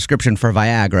getting a prescription for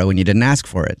Viagra when you didn't ask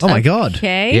for it. Oh my God.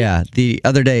 Okay. Yeah. The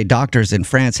other day, doctors in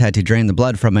France had to drain the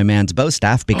blood from a man's bow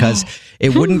staff because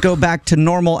it wouldn't go back to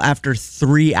normal after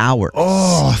 3 hours.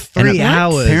 Oh, 3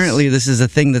 hours. Apparently, this is a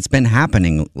thing that's been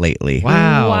happening lately.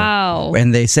 Wow.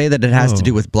 And they say that it has to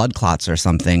do with blood clots or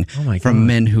something from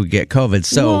men who get COVID.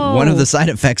 So one of the side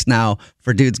effects now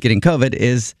for dudes getting COVID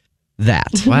is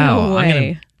that. Wow. No I'm way.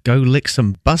 going to go lick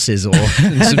some buses or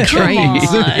some trains.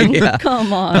 Yeah.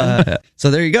 Come on.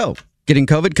 So there you go. Getting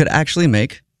COVID could actually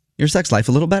make your sex life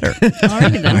a little better.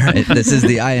 Alrighty then. All right, this is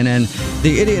the INN,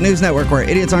 the Idiot News Network, where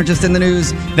idiots aren't just in the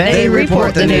news, they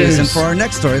report the news. And for our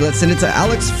next story, let's send it to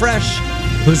Alex Fresh,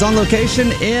 who's on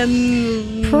location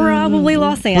in... Probably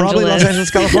Los Angeles. Probably Los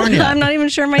Angeles, California. I'm not even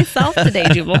sure myself today,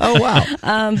 Jubal. Oh,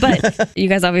 wow. But you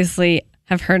guys obviously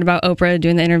have heard about Oprah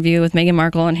doing the interview with Meghan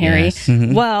Markle and Harry. Yes.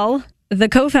 Mm-hmm. Well, the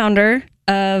co-founder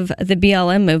of the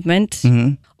BLM movement,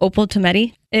 Opal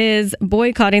Tometi, is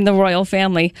boycotting the royal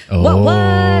family. Oh,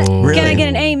 What? really? Can I get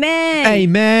an amen?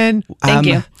 Amen. Thank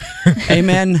you.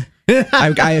 Amen.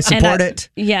 I support it.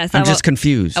 Yes. I'm just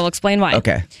confused. I will explain why.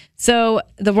 Okay. So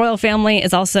the royal family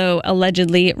is also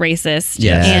allegedly racist.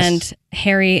 Yes. And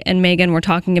Harry and Meghan were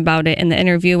talking about it in the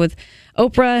interview with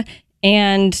Oprah,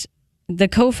 and the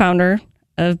co-founder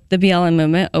of the BLM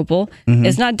movement, Opal,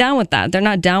 is not down with that. They're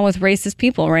not down with racist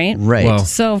people, right? Right. Well.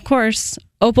 So, of course,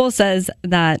 Opal says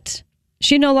that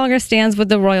she no longer stands with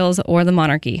the royals or the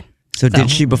monarchy. So did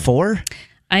she before?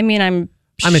 I mean, I'm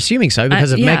assuming so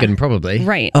because of yeah. Meghan, probably.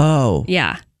 Right. Oh.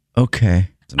 Yeah. Okay.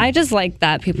 I just like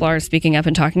that people are speaking up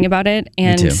and talking about it,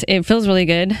 and too. it feels really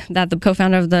good that the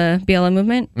co-founder of the BLM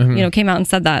movement, came out and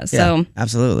said that. Yeah, So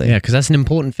absolutely. Yeah, because that's an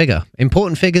important figure.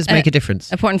 Important figures make a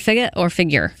difference. important figure or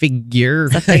figure? Figure.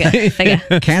 It's a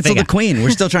figure. Cancel the queen. We're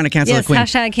still trying to cancel Yes. the queen.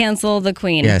 Hashtag cancel the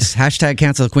queen. Yes, hashtag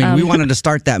cancel the queen. We wanted to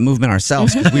start that movement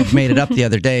ourselves because we made it up the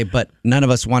other day, but none of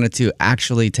us wanted to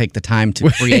actually take the time to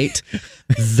create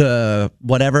the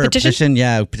whatever petition.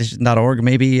 Yeah, petition.org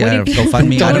maybe.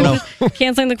 GoFundMe. I don't know.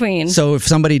 Canceling the queen. So if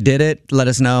somebody did it, let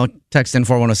us know. Text in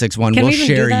 41061. Can we'll we even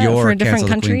do share that your for a different cancel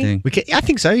country? the queen thing. We can, I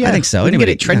think so, yeah. I think so. We can get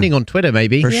Anybody- it trending on Twitter,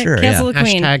 maybe. For sure, cancel yeah. the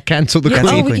queen. Hashtag cancel the Yeah.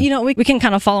 queen. Queen. We can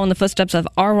kind of follow in the footsteps of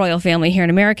our royal family here in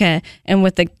America, and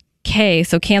with the K,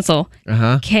 so cancel.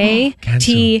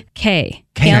 KTK.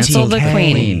 Cancel the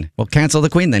queen. Well, cancel the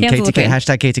queen then. Cancel the KTK. queen.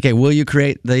 Hashtag KTK. Will you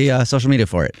create the social media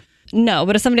for it? No,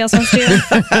 but if somebody else wants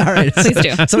to, All right. please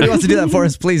do. Somebody wants to do that for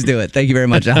us, please do it. Thank you very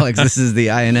much, Alex. This is the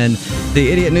INN,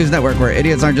 the Idiot News Network, where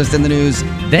idiots aren't just in the news,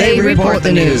 they report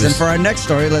the news. And for our next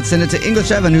story, let's send it to English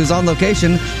Evan, who's on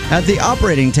location at the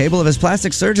operating table of his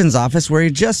plastic surgeon's office where he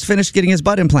just finished getting his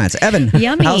butt implants. Evan,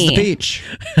 Yummy. how's the peach?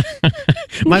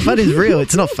 My butt is real.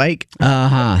 It's not fake.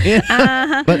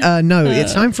 Uh-huh. But no,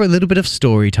 it's time for a little bit of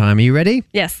story time. Are you ready?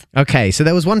 Yes. Okay, so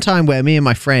there was one time where me and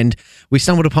my friend, we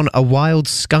stumbled upon a wild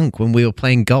skunk when we were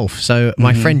playing golf. So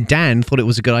my friend Dan thought it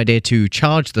was a good idea to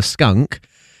charge the skunk.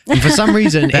 And for some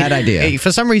reason, Bad idea.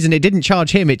 For some reason, it didn't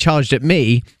charge him. It charged at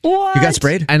me. What? You got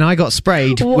sprayed? And I got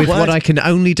sprayed with what I can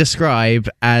only describe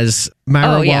as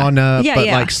marijuana, Yeah, but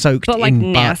yeah. like soaked But, like,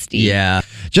 in nasty. Yeah.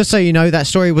 Just so you know, that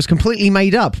story was completely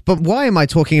made up. But why am I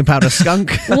talking about a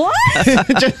skunk? What?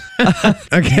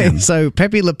 Okay, so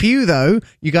Pepe Le Pew, though,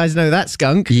 you guys know that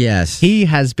skunk. Yes. He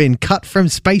has been cut from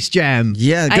Space Jam.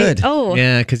 Yeah, good.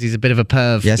 Yeah, because he's a bit of a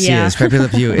perv. Yes, Yeah. he is. Pepe Le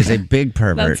Pew is a big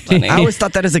pervert. That's funny. I always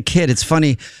thought that as a kid. It's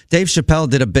funny. Dave Chappelle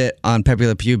did a bit on Pepe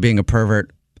Le Pew being a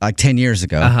pervert like 10 years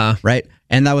ago, right?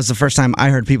 And that was the first time I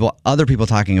heard other people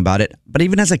talking about it. But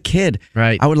even as a kid,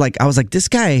 right? I was like, this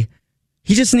guy,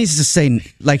 he just needs to say,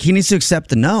 like, he needs to accept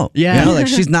the no. Yeah. You know, like,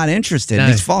 she's not interested. No.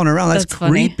 He's falling around. That's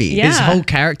funny. creepy. Yeah. His whole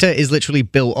character is literally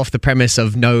built off the premise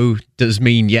of no does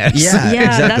mean yes. Yeah, Yeah,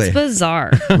 exactly. that's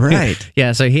bizarre. Right.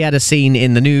 Yeah, so he had a scene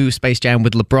in the new Space Jam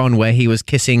with LeBron where he was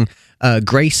kissing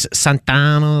Grace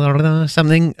Santana or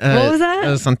something. What was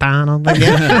that? Santana.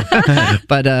 Yeah.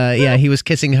 But yeah, he was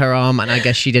kissing her arm, and I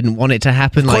guess she didn't want it to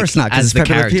happen. Of course not, 'cause as it's the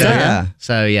Pepe Le Pew, character. yeah.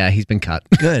 So yeah, he's been cut.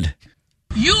 Good.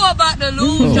 You about to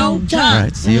lose your job. All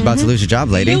right, so you're about to lose your job,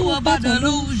 lady. You about to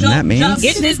lose And your that means job.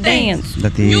 Get this dance.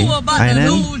 that the You about to INN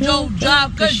lose your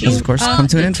job because has, you of course, come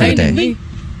to an end for the day. me.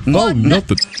 No,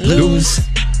 nothing. Lose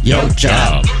your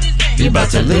job. You about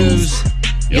to lose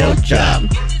your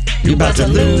job. You about to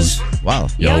lose. Wow.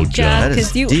 Your job, That is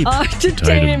because you deep. are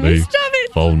entertaining me. Stop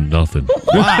it. Oh, nothing.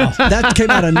 Wow. That came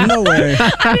out of nowhere.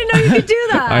 I didn't know you could do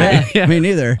that. Me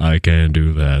neither. I can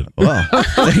do that. Well,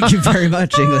 thank you very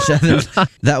much, English Evan.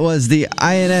 That was the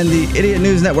INN, the Idiot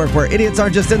News Network, where idiots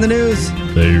aren't just in the news.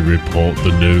 They report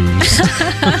the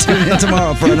news. Tune in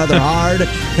tomorrow for another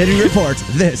hard-hitting report.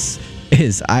 This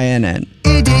is INN.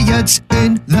 Idiots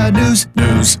in the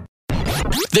news.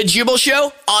 The Jubal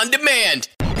Show on demand.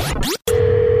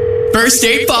 First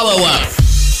date follow-up.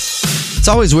 It's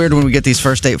always weird when we get these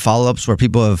first date follow-ups where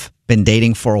people have been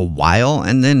dating for a while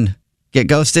and then get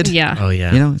ghosted. Yeah. Oh,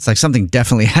 yeah. You know, it's like something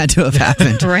definitely had to have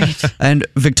happened. Right. And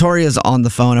Victoria's on the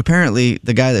phone. Apparently,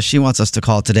 the guy that she wants us to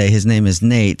call today, his name is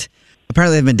Nate.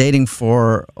 Apparently, they've been dating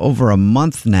for over a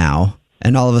month now,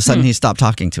 and all of a sudden he stopped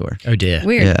talking to her. Oh, dear.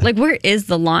 Weird. Yeah. Like, where is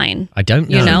the line? I don't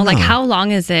know. You know, like how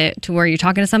long is it to where you're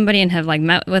talking to somebody and have like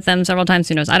met with them several times?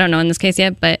 Who knows? I don't know in this case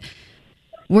yet, but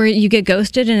where you get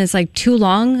ghosted and it's like too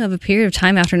long of a period of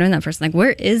time after knowing that person. Like,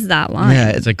 where is that line? Yeah,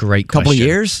 It's a great question. couple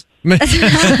years. Is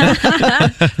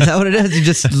that what it is? You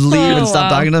just leave and stop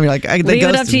talking to them. You're like, they Leave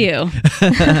it up ghosted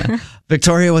to me. you.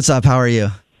 Victoria, what's up? How are you?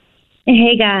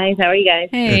 Hey guys, how are you guys?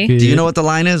 Hey. Do you know what the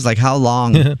line is? Like, how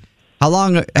long? How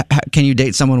long can you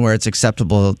date someone where it's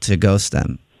acceptable to ghost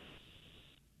them?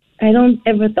 I don't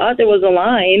ever thought there was a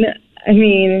line. I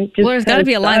mean, just Well, there's got to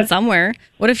be a line somewhere.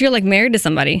 What if you're like married to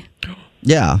somebody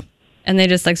Yeah. and they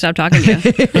just like stop talking to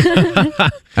you?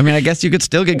 I mean, I guess you could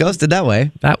still get ghosted that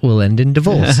way. That will end in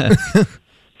divorce.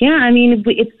 Yeah, I mean,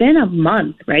 it's been a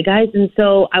month, right, guys? And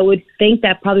so I would think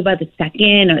that probably by the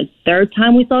second or third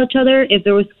time we saw each other, if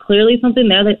there was clearly something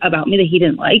there about me that he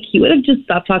didn't like, he would have just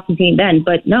stopped talking to me then.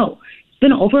 But no, it's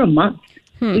been over a month.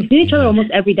 We've seen each other almost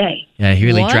every day. Yeah, he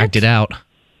really What? dragged it out.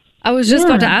 I was just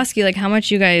about to Yeah. ask you like how much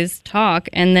you guys talk,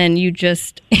 and then you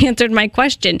just answered my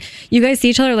question. You guys see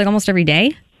each other like almost every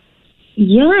day?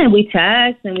 Yeah, and we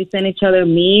text and we send each other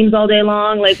memes all day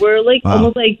long. Like we're like Wow.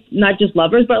 almost like not just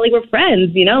lovers, but like we're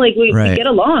friends. You know, like we Right. get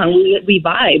along, we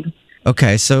vibe.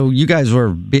 Okay, so you guys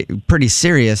were pretty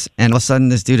serious, and all of a sudden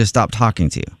this dude has stopped talking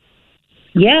to you.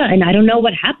 Yeah, and I don't know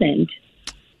what happened.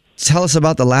 Tell us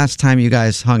about the last time you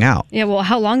guys hung out. Yeah. Well,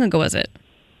 how long ago was it?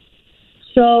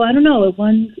 So I don't know.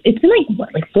 It's been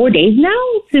like 4 days now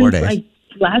since 4 days. like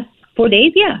last 4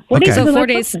 days. Yeah, 4 Okay. days. So since the 4 last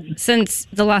days person. since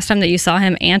the last time that you saw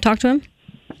him and talked to him,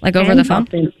 like over And the phone.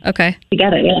 talked to him. Okay.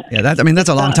 Together. Yeah. Yeah, that's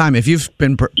a long time. If you've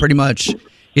been pretty much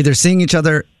either seeing each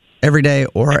other every day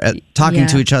or talking Yeah.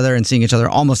 to each other and seeing each other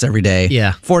almost every day.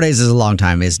 Yeah. 4 days is a long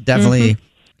time. He's definitely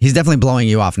blowing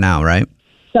you off now, right?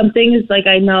 Something is like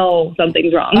I know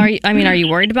something's wrong. Are you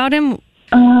worried about him?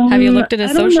 Have you looked at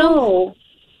his I don't social? know.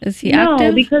 Is he No,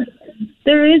 active? because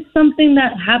there is something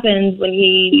that happened when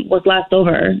he was last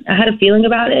over. I had a feeling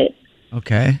about it.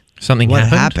 Okay. Something What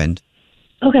happened? happened?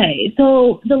 Okay,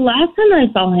 so the last time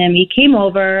I saw him, he came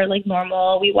over like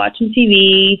normal. We watched some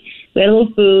TV, we had a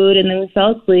little food, and then we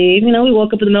fell asleep. You know, we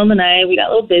woke up in the middle of the night, we got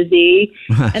a little busy.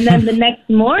 And then the next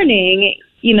morning,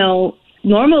 you know,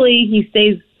 normally he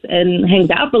stays and hangs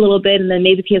out for a little bit, and then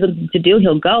maybe if he has something to do,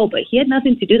 he'll go. But he had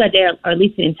nothing to do that day, or at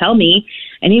least he didn't tell me.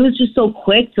 And he was just so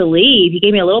quick to leave. He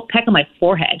gave me a little peck on my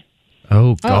forehead.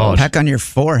 Oh, God. Peck on your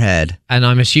forehead. And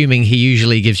I'm assuming he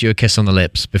usually gives you a kiss on the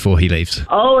lips before he leaves.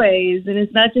 Always. And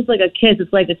it's not just like a kiss,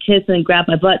 it's like a kiss and grab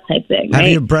my butt type thing, Have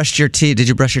right? you brushed your teeth? Did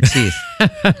you brush your teeth?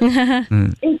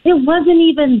 It wasn't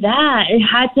even that. It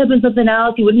had to have been something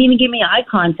else. He wouldn't even give me eye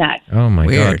contact. Oh, my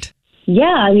Weird. God. Yeah,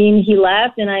 I mean, he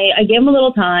left, and I gave him a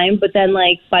little time, but then,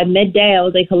 like, by midday, I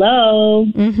was like, hello,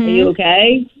 are you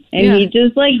okay? And Yeah. he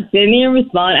just, like, didn't even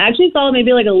respond. I actually saw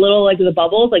maybe, like, a little, like, the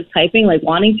bubbles, like, typing, like,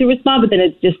 wanting to respond, but then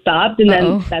it just stopped, and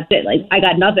then that's it. Like, I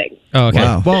got nothing. Oh, okay.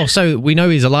 Wow. Well, so we know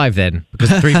he's alive then, because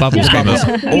 3 bubbles came up.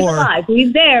 So he's alive. So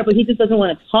he's there, but he just doesn't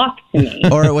want to talk to me.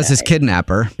 Or it was his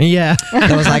kidnapper. Yeah.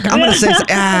 That was like, I'm going to say,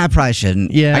 I probably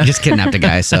shouldn't. Yeah. I just kidnapped a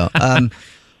guy. So, all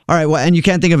right. Well, and you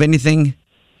can't think of anything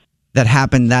that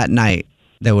happened that night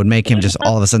that would make him just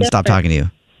all of a sudden stop talking to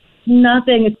you.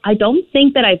 Nothing. I don't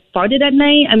think that I farted at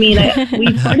night. I mean, we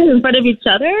farted in front of each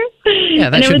other. Yeah,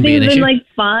 that and shouldn't be an everything's been issue. like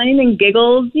fine and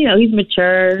giggles. You know, he's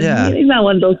mature. Yeah. He's not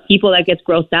one of those people that gets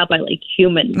grossed out by like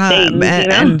human things. and, you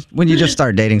know? and when you just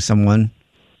start dating someone,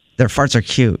 their farts are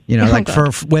cute. You know, like for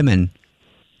women.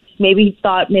 Maybe he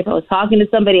thought maybe I was talking to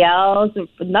somebody else.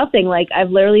 Or nothing. Like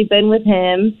I've literally been with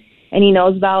him, and he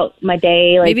knows about my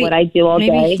day, like what I do all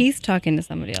maybe day. he's talking to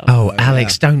somebody else. Oh,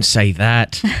 Alex, don't say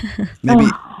that.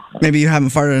 Maybe you haven't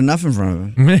farted enough in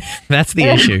front of him. That's the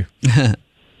issue.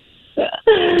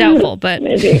 Doubtful, but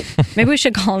maybe we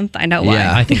should call and find out why.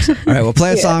 Yeah. I think so. All right, we'll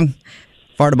play a song,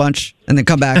 fart a bunch, and then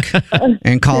come back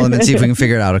and call him and see if we can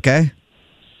figure it out, okay?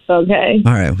 Okay.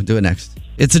 All right, we'll do it next.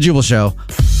 It's a Jubal Show.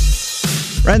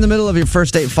 Right in the middle of your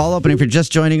first date follow-up, and if you're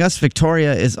just joining us,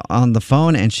 Victoria is on the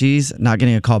phone, and she's not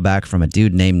getting a call back from a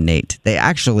dude named Nate. They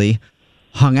actually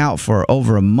hung out for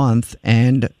over a month,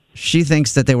 and she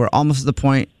thinks that they were almost at the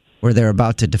point where they're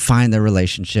about to define their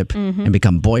relationship and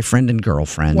become boyfriend and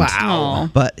girlfriend. Wow.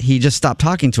 But he just stopped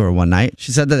talking to her one night.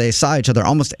 She said that they saw each other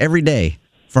almost every day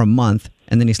for a month,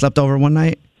 and then he slept over one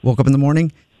night, woke up in the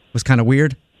morning, was kind of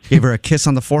weird, gave her a kiss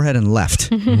on the forehead and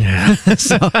left. Yeah.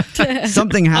 So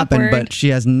something happened, Awkward. but she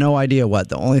has no idea what.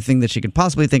 The only thing that she could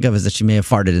possibly think of is that she may have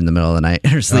farted in the middle of the night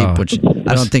in her sleep, which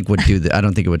I don't think would do. I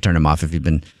don't think it would turn him off if you've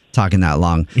been talking that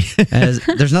long.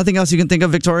 There's nothing else you can think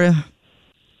of, Victoria?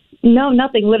 No,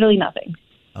 nothing. Literally nothing.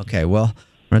 Okay, well,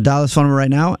 I'm going to dial his phone number right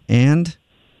now and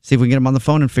see if we can get him on the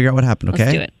phone and figure out what happened, okay?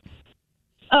 Let's do it.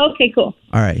 Oh, okay, cool.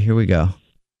 All right, here we go.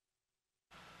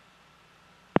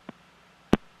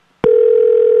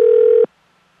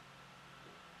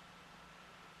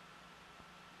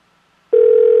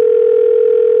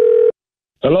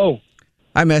 Hello.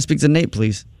 Hi, may I speak to Nate,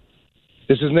 please?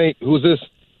 This is Nate. Who's this?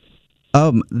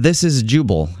 This is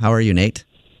Jubal. How are you, Nate?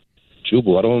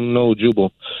 Jubal. I don't know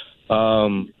Jubal.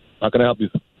 How can I help you?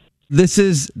 This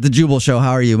is the Jubal Show.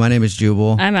 How are you? My name is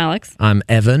Jubal. I'm Alex. I'm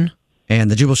Evan.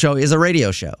 And the Jubal Show is a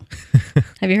radio show.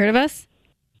 Have you heard of us?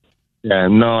 Yeah,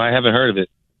 no, I haven't heard of it.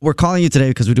 We're calling you today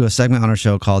because we do a segment on our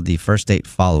show called the First Date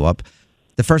Follow-Up.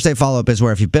 The First Date Follow-Up is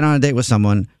where if you've been on a date with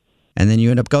someone and then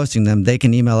you end up ghosting them, they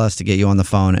can email us to get you on the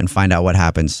phone and find out what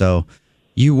happened. So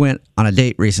you went on a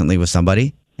date recently with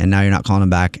somebody, and now you're not calling them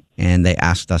back, and they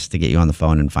asked us to get you on the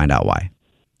phone and find out why.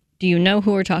 Do you know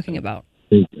who we're talking about?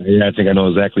 Yeah, I think I know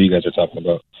exactly who you guys are talking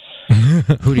about.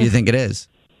 Who do you think it is?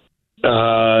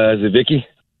 Is it Vicky?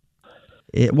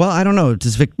 Well, I don't know.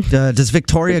 Does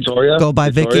Victoria go by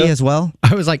Victoria? Vicky as well?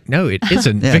 I was like, no, it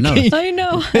isn't Yeah, no. Vicky. I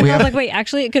know. I was like, wait,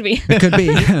 actually, it could be. It could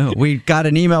be. We got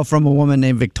an email from a woman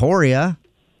named Victoria.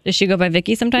 Does she go by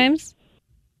Vicky sometimes?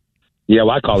 Yeah,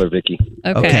 well, I call her Vicky.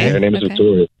 Okay. Her name is Okay.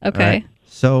 Victoria. Okay. All right.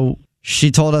 So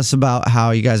she told us about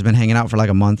how you guys have been hanging out for like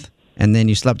a month, and then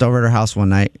you slept over at her house one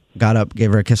night, got up,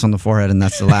 gave her a kiss on the forehead, and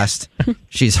that's the last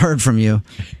she's heard from you.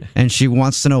 And she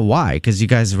wants to know why, because you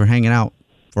guys were hanging out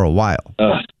for a while.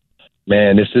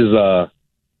 Man, this is a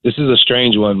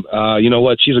strange one. You know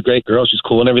what? She's a great girl. She's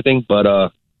cool and everything, but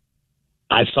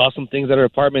I saw some things at her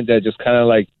apartment that just kind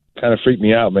of freaked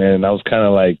me out, man. And I was kind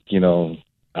of like,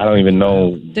 I don't even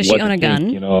know. Does she what own to a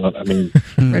gun? think,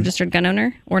 I mean, Registered gun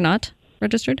owner or not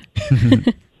registered?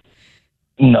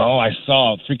 no, I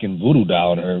saw a freaking voodoo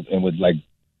doll in her, and with like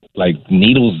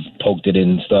needles poked it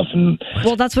in and stuff, and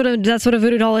Well, that's what a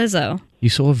voodoo doll is, though. You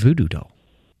saw a voodoo doll?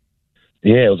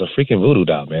 yeah, it was a freaking voodoo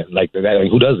doll, man. Like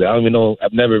who does that? I don't even know.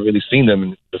 I've never really seen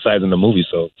them besides in the movie,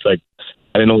 so it's like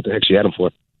I didn't know what the heck she had them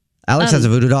for. Alex has a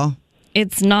voodoo doll?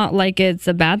 It's not like it's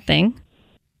a bad thing.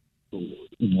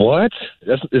 What?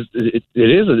 It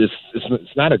is.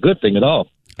 It's not a good thing at all.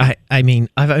 I mean,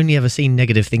 I've only ever seen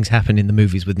negative things happen in the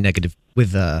movies with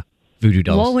voodoo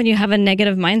dolls. Well, when you have a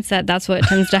negative mindset, that's what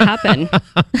tends to happen.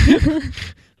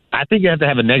 I think you have to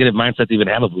have a negative mindset to even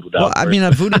have a voodoo doll. Well, I mean,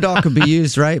 a voodoo doll could be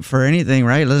used, right, for anything,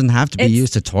 right? It doesn't have to be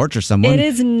used to torture someone. It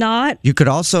is not. You could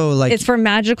also, like... It's for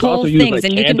magical also things. use, like,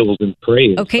 and you candles and pray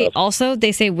and Okay, stuff. also,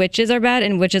 they say witches are bad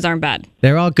and witches aren't bad.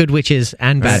 There are good witches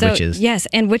and bad So, witches. Yes,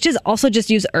 and witches also just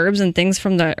use herbs and things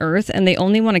from the earth, and they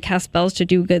only want to cast spells to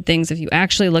do good things if you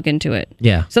actually look into it.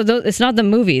 Yeah. So it's not the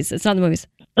movies. It's not the movies.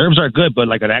 Herbs are good, but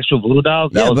like an actual voodoo doll,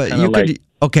 that Yeah, was but kinda you like, could...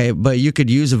 Okay, but you could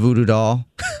use a voodoo doll,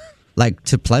 like,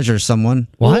 to pleasure someone.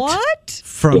 What?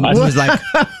 From... What? Who's like...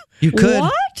 You could.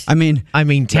 What? I mean,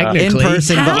 technically, in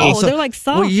person, but How? also They're like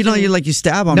soft. Well, you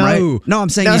stab them, No. right? No, I'm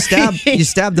saying No. you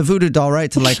stab the voodoo doll,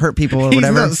 right, to like hurt people or He's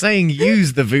whatever. not saying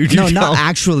use the voodoo No, doll. not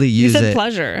actually You use said it.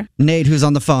 pleasure. Nate, who's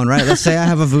on the phone, right? Let's say I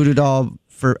have a voodoo doll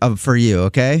for you,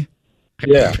 okay?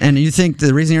 yeah. And you think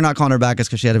the reason you're not calling her back is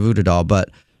because she had a voodoo doll, but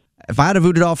if I had a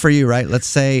voodoo doll for you, right? Let's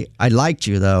say I liked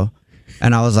you though,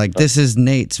 and I was like, "This is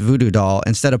Nate's voodoo doll."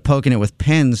 Instead of poking it with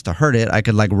pins to hurt it, I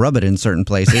could like rub it in certain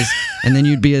places, and then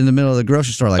you'd be in the middle of the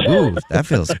grocery store like, "Ooh, that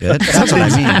feels good." That's what I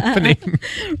mean. happening.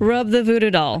 Rub the voodoo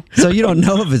doll. So you don't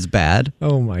know if it's bad.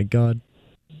 Oh my god.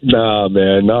 Nah,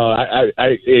 man, no.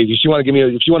 If she want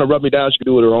to rub me down, she can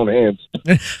do it with her own hands.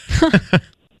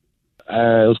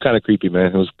 It was kind of creepy, man.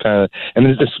 It was kind of, and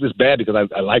it's bad because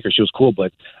I like her. She was cool,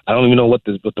 but I don't even know what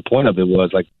the point of it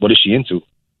was. Like, what is she into?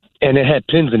 And it had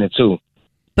pins in it too.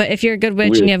 But if you're a good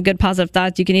witch and you have good positive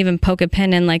thoughts, you can even poke a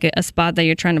pin in like a spot that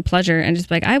you're trying to pleasure and just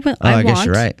be like, I guess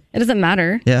you're right. It doesn't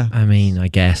matter. Yeah. I mean, I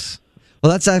guess.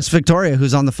 Well, let's ask Victoria,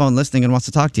 who's on the phone listening and wants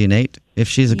to talk to you, Nate, if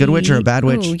she's a good witch or a bad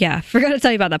witch. Ooh, yeah. Forgot to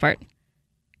tell you about that part.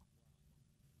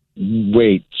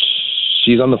 Wait,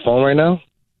 she's on the phone right now?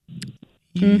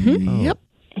 Mm-hmm. Oh. Yep.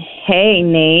 Hey,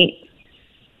 Nate.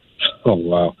 Oh,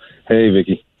 wow. Hey,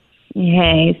 Vicky.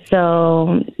 Hey,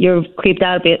 so you're creeped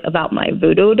out a bit about my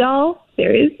voodoo doll?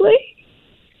 Seriously?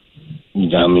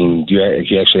 do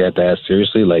you actually have to ask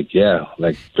seriously? Like, yeah,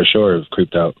 like for sure,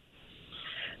 creeped out.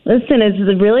 Listen, it's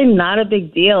really not a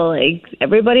big deal. Like,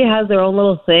 everybody has their own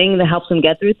little thing that helps them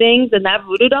get through things, and that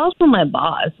voodoo doll's from my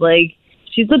boss. Like,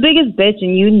 she's the biggest bitch,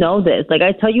 and you know this. Like,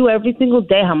 I tell you every single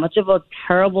day how much of a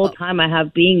terrible time I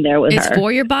have being there with It's her.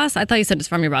 for your boss? I thought you said it's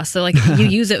from your boss. So, like, you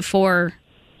use it for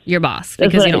your boss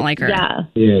because you don't like her. Yeah.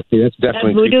 Yeah, see, that's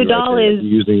definitely That voodoo creepy doll right there. is-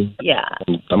 using. Yeah.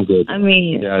 I'm good. I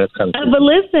mean, yeah, that's kind of. But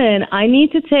listen, I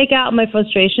need to take out my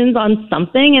frustrations on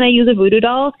something, and I use a voodoo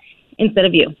doll instead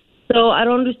of you. So I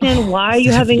don't understand why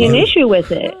you're having an issue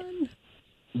with it.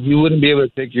 You wouldn't be able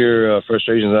to take your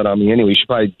frustrations out on me anyway. You should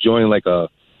probably join like a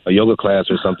yoga class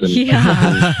or something.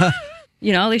 Yeah.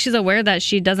 You know, at least she's aware that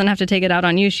she doesn't have to take it out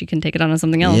on you. She can take it out on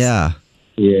something else. Yeah.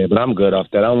 Yeah, but I'm good off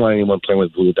that. I don't want anyone playing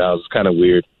with voodoo dolls. It's kind of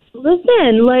weird.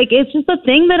 Listen, like, it's just a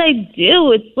thing that I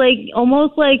do. It's like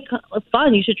almost like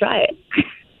fun. You should try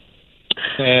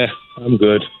it. I'm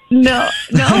good. No.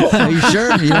 Are you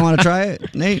sure? You don't want to try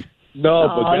it, Nate? No,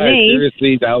 but Aw, guys, Nate.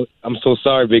 seriously, I'm so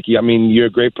sorry, Vicky. I mean, you're a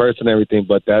great person and everything,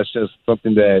 but that's just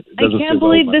something that I doesn't can't sit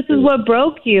well believe with my this is what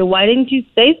broke you. Why didn't you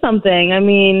say something? I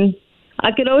mean,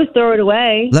 I could always throw it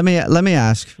away. Let me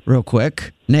ask real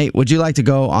quick, Nate. Would you like to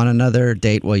go on another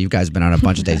date? Well, you guys have been on a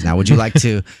bunch of dates now. Would you like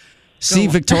to see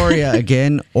Victoria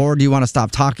again, or do you want to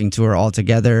stop talking to her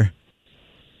altogether?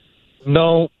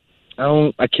 No, I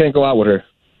don't. I can't go out with her.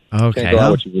 Okay. Can't go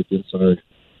out with you, Vicky. Sorry.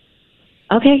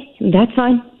 Okay, that's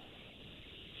fine.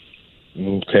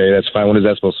 Okay, that's fine. What is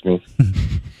that supposed to mean?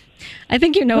 I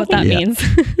think you know what that means.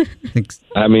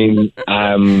 I mean,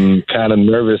 I'm kind of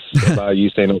nervous about you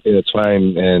saying, okay, that's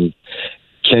fine. And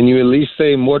can you at least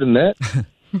say more than that?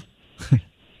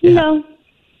 No.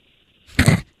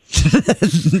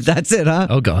 That's it, huh?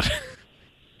 Oh, God.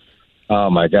 Oh,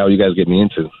 my God, what you guys get me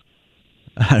into?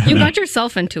 You got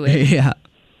yourself into it. Yeah.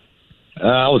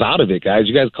 I was out of it, guys.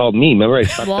 You guys called me. Remember I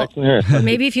stopped Well, texting her?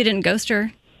 maybe if you didn't ghost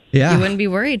her, Yeah. you wouldn't be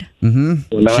worried. Mm-hmm.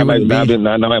 Well,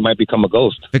 now, I might become a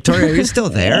ghost. Victoria, are you still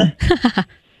there?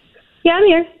 Yeah, I'm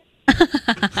here.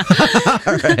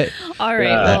 All right. All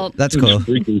right, well, That's cool.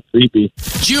 Creepy.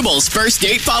 Jubal's first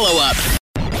date follow-up.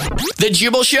 The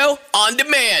Jubal Show on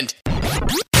demand.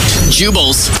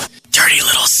 Jubal's dirty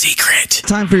little secret.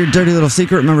 Time for your dirty little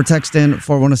secret. Remember, text in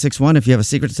 41061. If you have a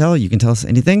secret to tell, you can tell us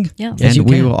anything. Yeah. Yes, you and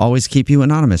we can. will always keep you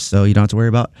anonymous, so you don't have to worry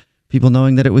about people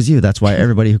knowing that it was you. That's why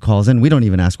everybody who calls in, we don't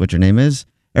even ask what your name is.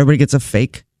 Everybody gets a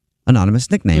fake anonymous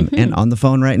nickname. And on the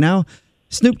phone right now,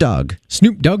 Snoop Dogg.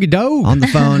 Snoop Doggy Dog. On the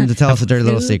phone to tell us a dirty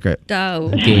little secret.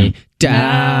 Doe. Wow.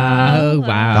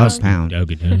 Dog pound.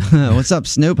 Doggy Dog. What's up,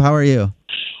 Snoop? How are you?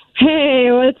 Hey,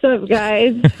 what's up,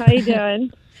 guys? How you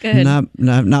doing? Good.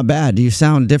 Not bad. You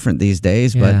sound different these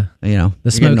days, Yeah. but you know, The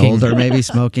you're getting smoking. older, maybe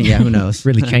smoking. Yeah, who knows?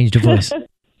 Really changed your voice.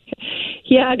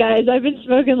 Yeah, guys, I've been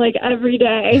smoking like every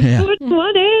day. Yeah. So it's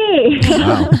funny.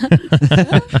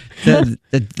 Wow.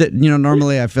 You know,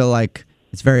 normally I feel like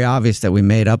it's very obvious that we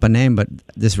made up a name, but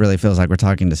this really feels like we're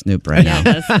talking to Snoop right now.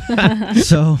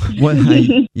 So,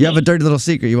 you have a dirty little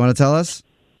secret you want to tell us?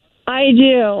 I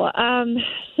do.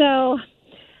 So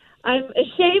I'm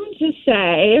ashamed to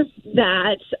say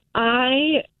that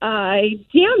I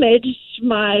damaged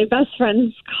my best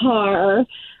friend's car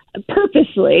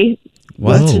purposely.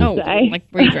 What? Oh, like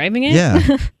were you driving it? Yeah.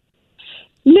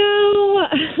 No,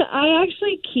 I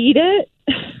actually keyed it.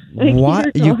 I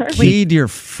What? keyed her You car. keyed your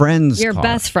friend's Your car.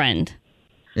 best friend.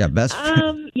 Yeah, best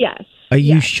friend. Yes. Are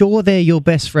you sure they're your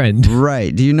best friend?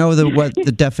 Right. Do you know what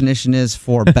the definition is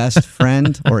for best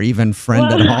friend or even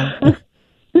friend at all?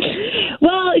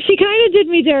 Well, she kind of did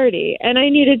me dirty, and I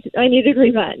needed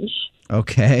revenge.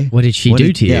 Okay. What did she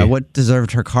do to you? Yeah, what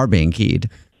deserved her car being keyed?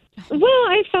 Well,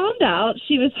 I found out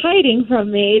she was hiding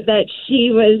from me that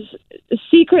she was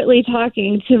secretly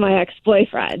talking to my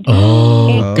ex-boyfriend. Oh,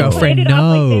 And girlfriend, it played it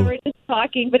off no. like they were just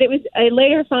talking, but I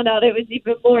later found out it was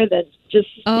even more than just,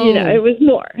 Oh. it was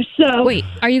more. So Wait,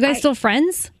 are you guys still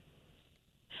friends?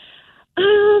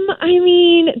 I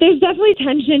mean, there's definitely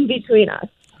tension between us.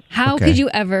 How Okay. could you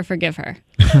ever forgive her?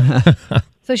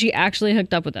 So she actually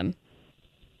hooked up with him.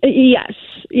 Yes.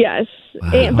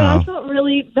 But Wow.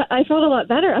 I felt a lot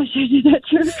better after I did that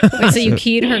to her. Wait, so you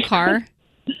keyed her car?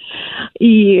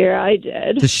 Yeah, I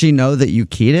did. Does she know that you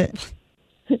keyed it?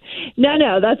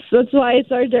 No, that's why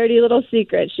it's our dirty little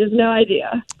secret. She has no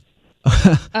idea.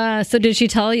 So did she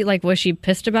tell you, like, was she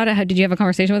pissed about it? Did you have a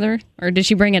conversation with her? Or did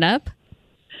she bring it up?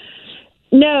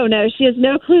 No, she has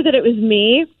no clue that it was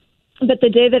me. But the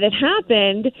day that it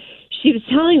happened, she was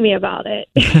telling me about it.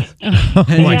 Oh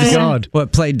my God.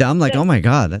 What, played dumb? Like, oh my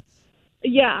God.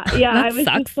 Yeah. I was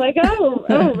sucks. just like,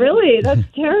 oh, really? That's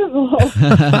terrible.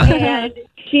 And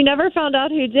she never found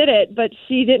out who did it, but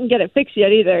she didn't get it fixed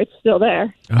yet either. It's still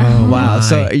there. Oh, wow.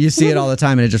 So you see it all the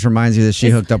time, and it just reminds you that she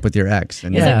hooked up with your ex.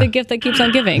 And It's like the gift that keeps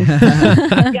on giving.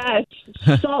 Yes,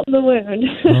 salt in the wound.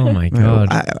 Oh my God.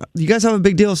 You guys have a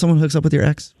big deal if someone hooks up with your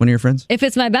ex, one of your friends? If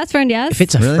it's my best friend, yes. If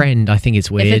it's a friend, I think it's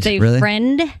weird. If it's a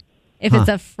friend, if it's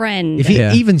a friend. If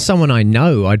even someone I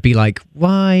know, I'd be like,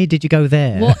 why did you go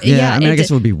there? Well, I mean, I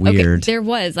guess it would be weird. Okay, there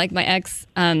was, like, my ex,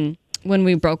 when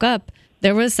we broke up,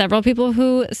 there was several people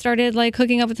who started like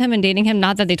hooking up with him and dating him.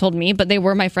 Not that they told me, but they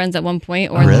were my friends at one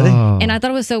point. Really? And I thought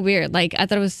it was so weird. Like, I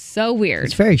thought it was so weird.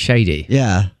 It's very shady.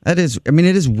 Yeah, that is. I mean,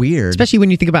 it is weird. Especially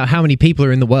when you think about how many people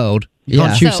are in the world. You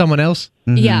can't choose someone else.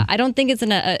 Yeah, I don't think it's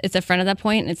it's a friend at that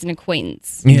point. It's an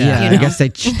acquaintance. Yeah, you know? I guess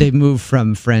they move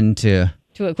from friend to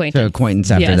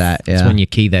acquaintance. after that. Yeah, That's when you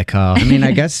key their car. I mean,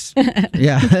 I guess.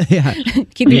 Yeah.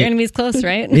 Keep your enemies close,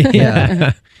 right?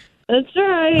 Yeah. That's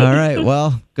right. All right.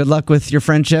 Well, good luck with your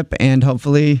friendship, and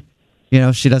hopefully,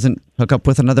 she doesn't hook up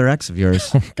with another ex of yours.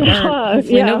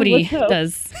 Hopefully nobody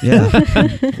does.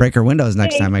 Yeah. Break her windows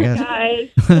next time, I guess. Guys.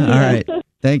 All right.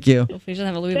 Thank you. Hopefully she doesn't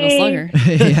have a Louisville Slugger.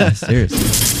 Yeah,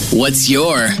 seriously. What's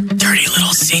your dirty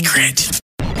little secret?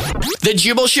 The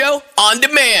Jubal Show on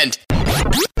demand.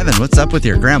 Evan, what's up with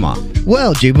your grandma?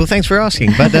 Well, Jubal, thanks for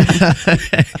asking. But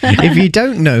if you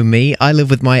don't know me, I live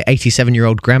with my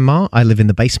 87-year-old grandma. I live in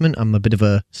the basement. I'm a bit of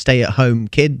a stay-at-home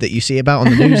kid that you see about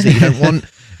on the news that you don't want.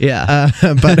 Yeah.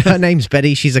 But her name's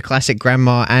Betty. She's a classic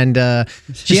grandma, and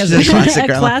she has a classic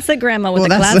grandma. Classic grandma with a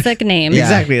classic name.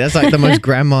 Exactly. That's like the most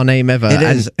grandma name ever. It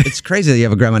is. It's crazy that you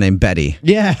have a grandma named Betty.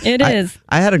 Yeah. It is.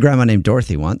 I had a grandma named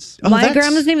Dorothy once. My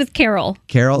grandma's name is Carol.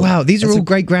 Carol? Wow, these are all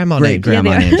great grandma names. Great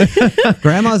grandma names.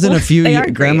 Grandma's in a few They are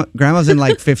years. great. Grandma's in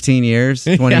like 15 years,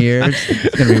 20 years.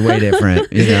 It's going to be way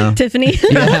different, Tiffany.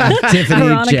 Yeah, Tiffany,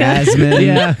 Veronica. Jasmine.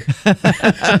 Yeah.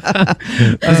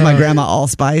 Was my grandma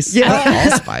Allspice? Yeah.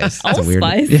 Allspice. That's a weird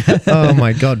Allspice. Yeah. Oh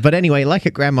my God. But anyway, like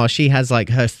at grandma, she has like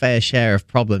her fair share of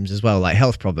problems as well, like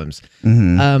health problems.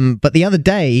 But the other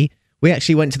day, we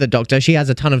actually went to the doctor. She has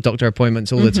a ton of doctor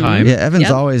appointments all the time. Yeah,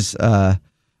 Evan's always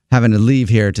having to leave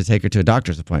here to take her to a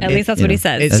doctor's appointment. At least that's what he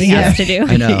says. It's- He has to do.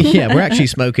 I know. Yeah, we're actually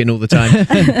smoking all the time.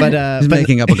 He's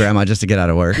making up a grandma just to get out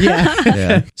of work.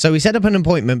 Yeah. So we set up an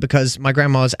appointment because my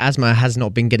grandma's asthma has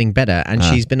not been getting better, and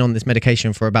she's been on this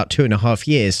medication for about 2.5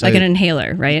 years. So, Like an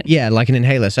inhaler, right? yeah, like an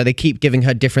inhaler. So they keep giving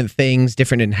her different things,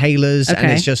 different inhalers, and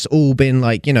Okay. it's just all been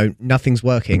like, nothing's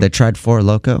working. They tried Four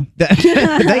Loco. They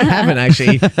haven't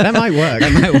actually. That might work.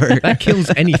 That kills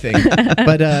anything.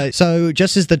 But so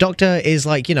just as the doctor is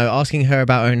like, asking her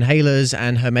about her inhalers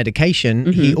and her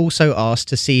medication, he also asked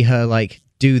to see her like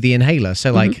do the inhaler.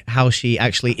 So like how she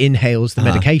actually inhales the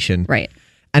medication. Right.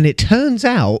 And it turns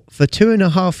out for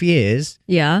 2.5 years,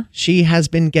 Yeah. she has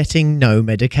been getting no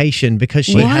medication because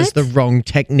she has What? the wrong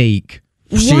technique.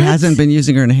 She What? hasn't been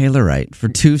using her inhaler right for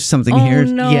 2-something Oh,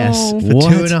 years. no. Yes, for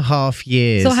What? 2.5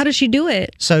 years. So how does she do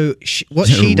it? So what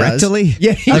she does? Rectally?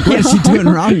 Yeah. Like, what is she doing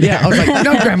wrong? Yeah, I was like,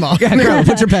 no, grandma. Yeah, grandma,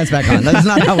 put your pants back on. That's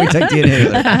not how we take the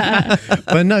inhaler.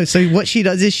 But no, so what she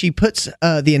does is she puts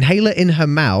the inhaler in her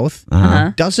mouth,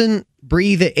 doesn't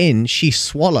breathe it in, she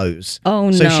swallows. Oh,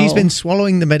 So no. she's been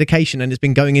swallowing the medication and it's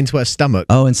been going into her stomach.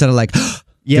 Oh, instead of like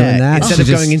Yeah, doing that, instead she of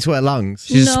just- going into her lungs.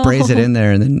 She just sprays it in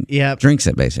there and then Yeah. drinks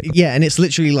it, basically. Yeah, and it's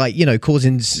literally like,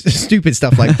 causing stupid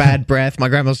stuff like bad breath. My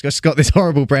grandma's just got this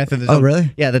horrible breath. And Oh,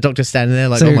 really? Yeah, the doctor's standing there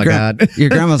like, So oh your my God. Your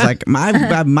grandma's like,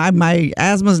 my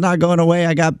asthma's not going away.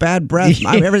 I got bad breath.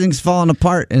 Everything's falling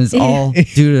apart. And it's all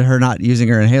due to her not using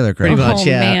her inhaler Pretty correctly. much, Oh,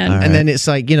 yeah. man. All right. And then it's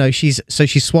like, she's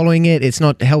swallowing it. It's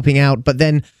not helping out. But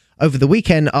then over the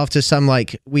weekend, after some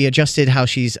we adjusted how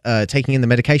she's taking in the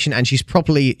medication and she's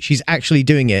actually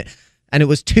doing it. And it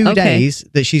was 2 days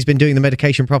that she's been doing the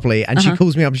medication properly. And she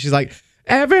calls me up and she's like,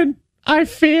 Evan, I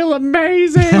feel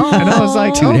amazing. And I was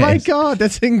like, 2 oh my days. God,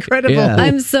 that's incredible. Yeah.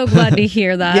 I'm so glad to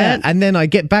hear that. Yeah, and then I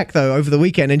get back though over the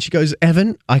weekend and she goes,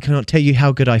 Evan, I cannot tell you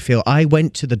how good I feel. I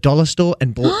went to the dollar store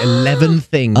and bought 11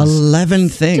 things. 11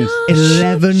 things.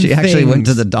 11 She actually went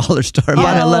to things. the dollar store and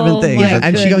bought Oh, 11 things. my Yeah,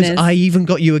 and she goes, goodness. I even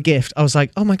got you a gift. I was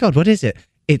like, oh my God, what is it?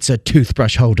 It's a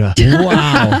toothbrush holder.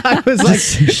 Wow. I was like,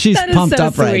 She's That is pumped so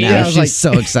up right sweet. now. Yeah, I was She's like,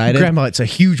 so excited. Grandma, it's a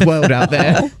huge world out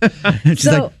there. And she's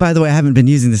So- like, by the way, I haven't been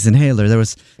using this inhaler. There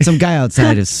was some guy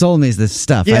outside who sold me this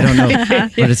stuff. I don't know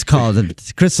what it's called.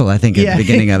 It's Crystal, I think, at Yeah. the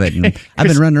beginning of it. And I've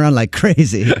been running around like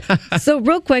crazy. So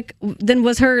real quick, then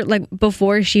was her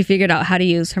before she figured out how to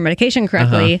use her medication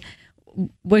correctly?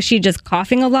 was she just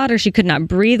coughing a lot, or she could not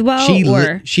breathe well?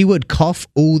 She would cough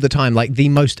all the time, like the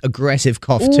most aggressive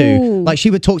cough too. Ooh. Like she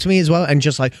would talk to me as well and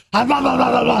just like, blah, blah, blah,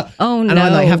 blah, blah. Oh, and no. I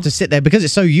like have to sit there because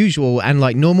it's so usual and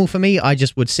like normal for me. I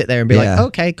just would sit there and be like,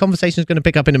 okay, conversation's going to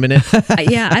pick up in a minute.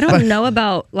 Yeah, I don't know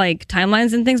about like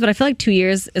timelines and things, but I feel like 2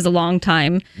 years is a long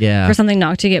time for something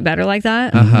not to get better like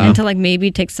that, and to like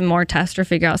maybe take some more tests or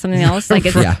figure out something else. Like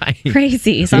it's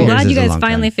crazy. So I'm glad you guys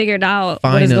finally figured out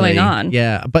what is going on.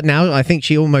 Yeah, but now I think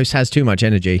she almost has too much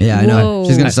energy. Yeah, I know.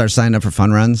 She's going to start signing up for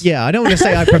fun runs. Yeah, I don't want to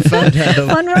say I preferred her.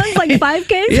 Fun runs like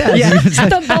 5Ks? Yeah.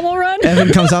 The bubble run? Evan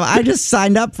comes home. I just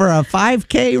signed up for a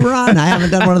 5K run. I haven't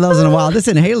done one of those in a while. This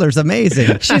inhaler's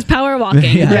amazing. She's power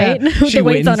walking, right? With the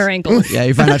weights on her ankles. Yeah,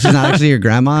 you find out she's not actually your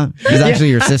grandma. She's actually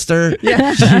your sister.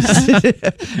 Yeah.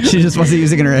 She just wasn't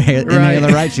using her inhaler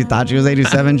right. She thought she was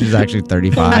 87. She's actually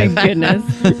 35. Oh my goodness.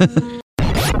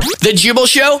 The Jubal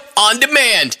Show on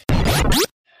demand.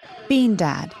 Bean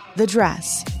Dad, The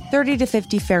Dress, 30 to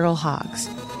 50 Feral Hogs.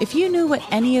 If you knew what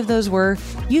any of those were,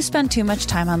 you spend too much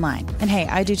time online. And hey,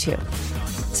 I do too.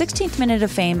 16th Minute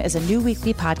of Fame is a new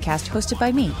weekly podcast hosted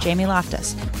by me, Jamie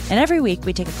Loftus. And every week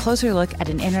we take a closer look at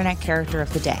an internet character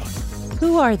of the day.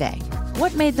 Who are they?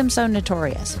 What made them so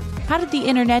notorious? How did the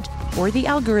internet or the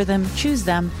algorithm choose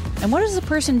them? And what does a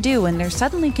person do when they're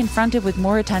suddenly confronted with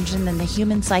more attention than the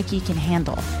human psyche can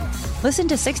handle? Listen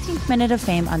to 16th Minute of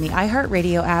Fame on the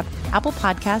iHeartRadio app, Apple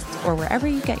Podcasts, or wherever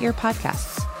you get your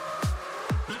podcasts.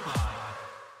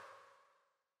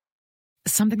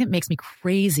 Something that makes me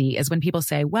crazy is when people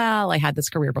say, well, I had this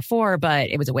career before, but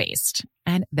it was a waste.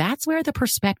 And that's where the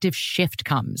perspective shift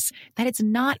comes, that it's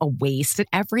not a waste, that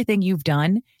everything you've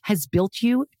done has built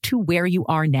you to where you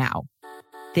are now.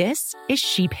 This is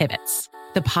She Pivots,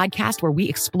 the podcast where we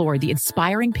explore the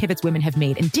inspiring pivots women have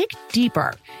made and dig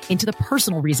deeper into the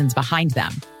personal reasons behind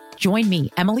them. Join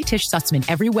me, Emily Tish Sussman,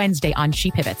 every Wednesday on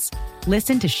She Pivots.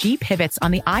 Listen to She Pivots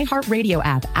on the iHeartRadio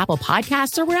app, Apple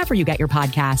Podcasts, or wherever you get your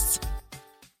podcasts.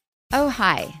 Oh,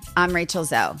 hi, I'm Rachel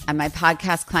Zoe, and my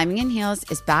podcast, Climbing in Heels,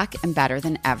 is back and better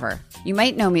than ever. You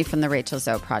might know me from the Rachel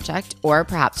Zoe Project, or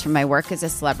perhaps from my work as a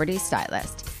celebrity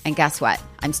stylist. And guess what?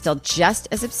 I'm still just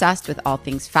as obsessed with all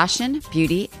things fashion,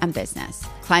 beauty, and business.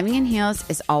 Climbing in Heels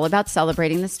is all about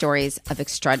celebrating the stories of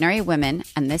extraordinary women,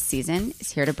 and this season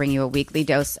is here to bring you a weekly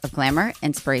dose of glamour,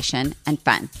 inspiration, and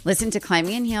fun. Listen to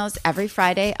Climbing in Heels every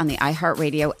Friday on the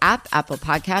iHeartRadio app, Apple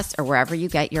Podcasts, or wherever you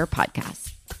get your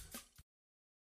podcasts.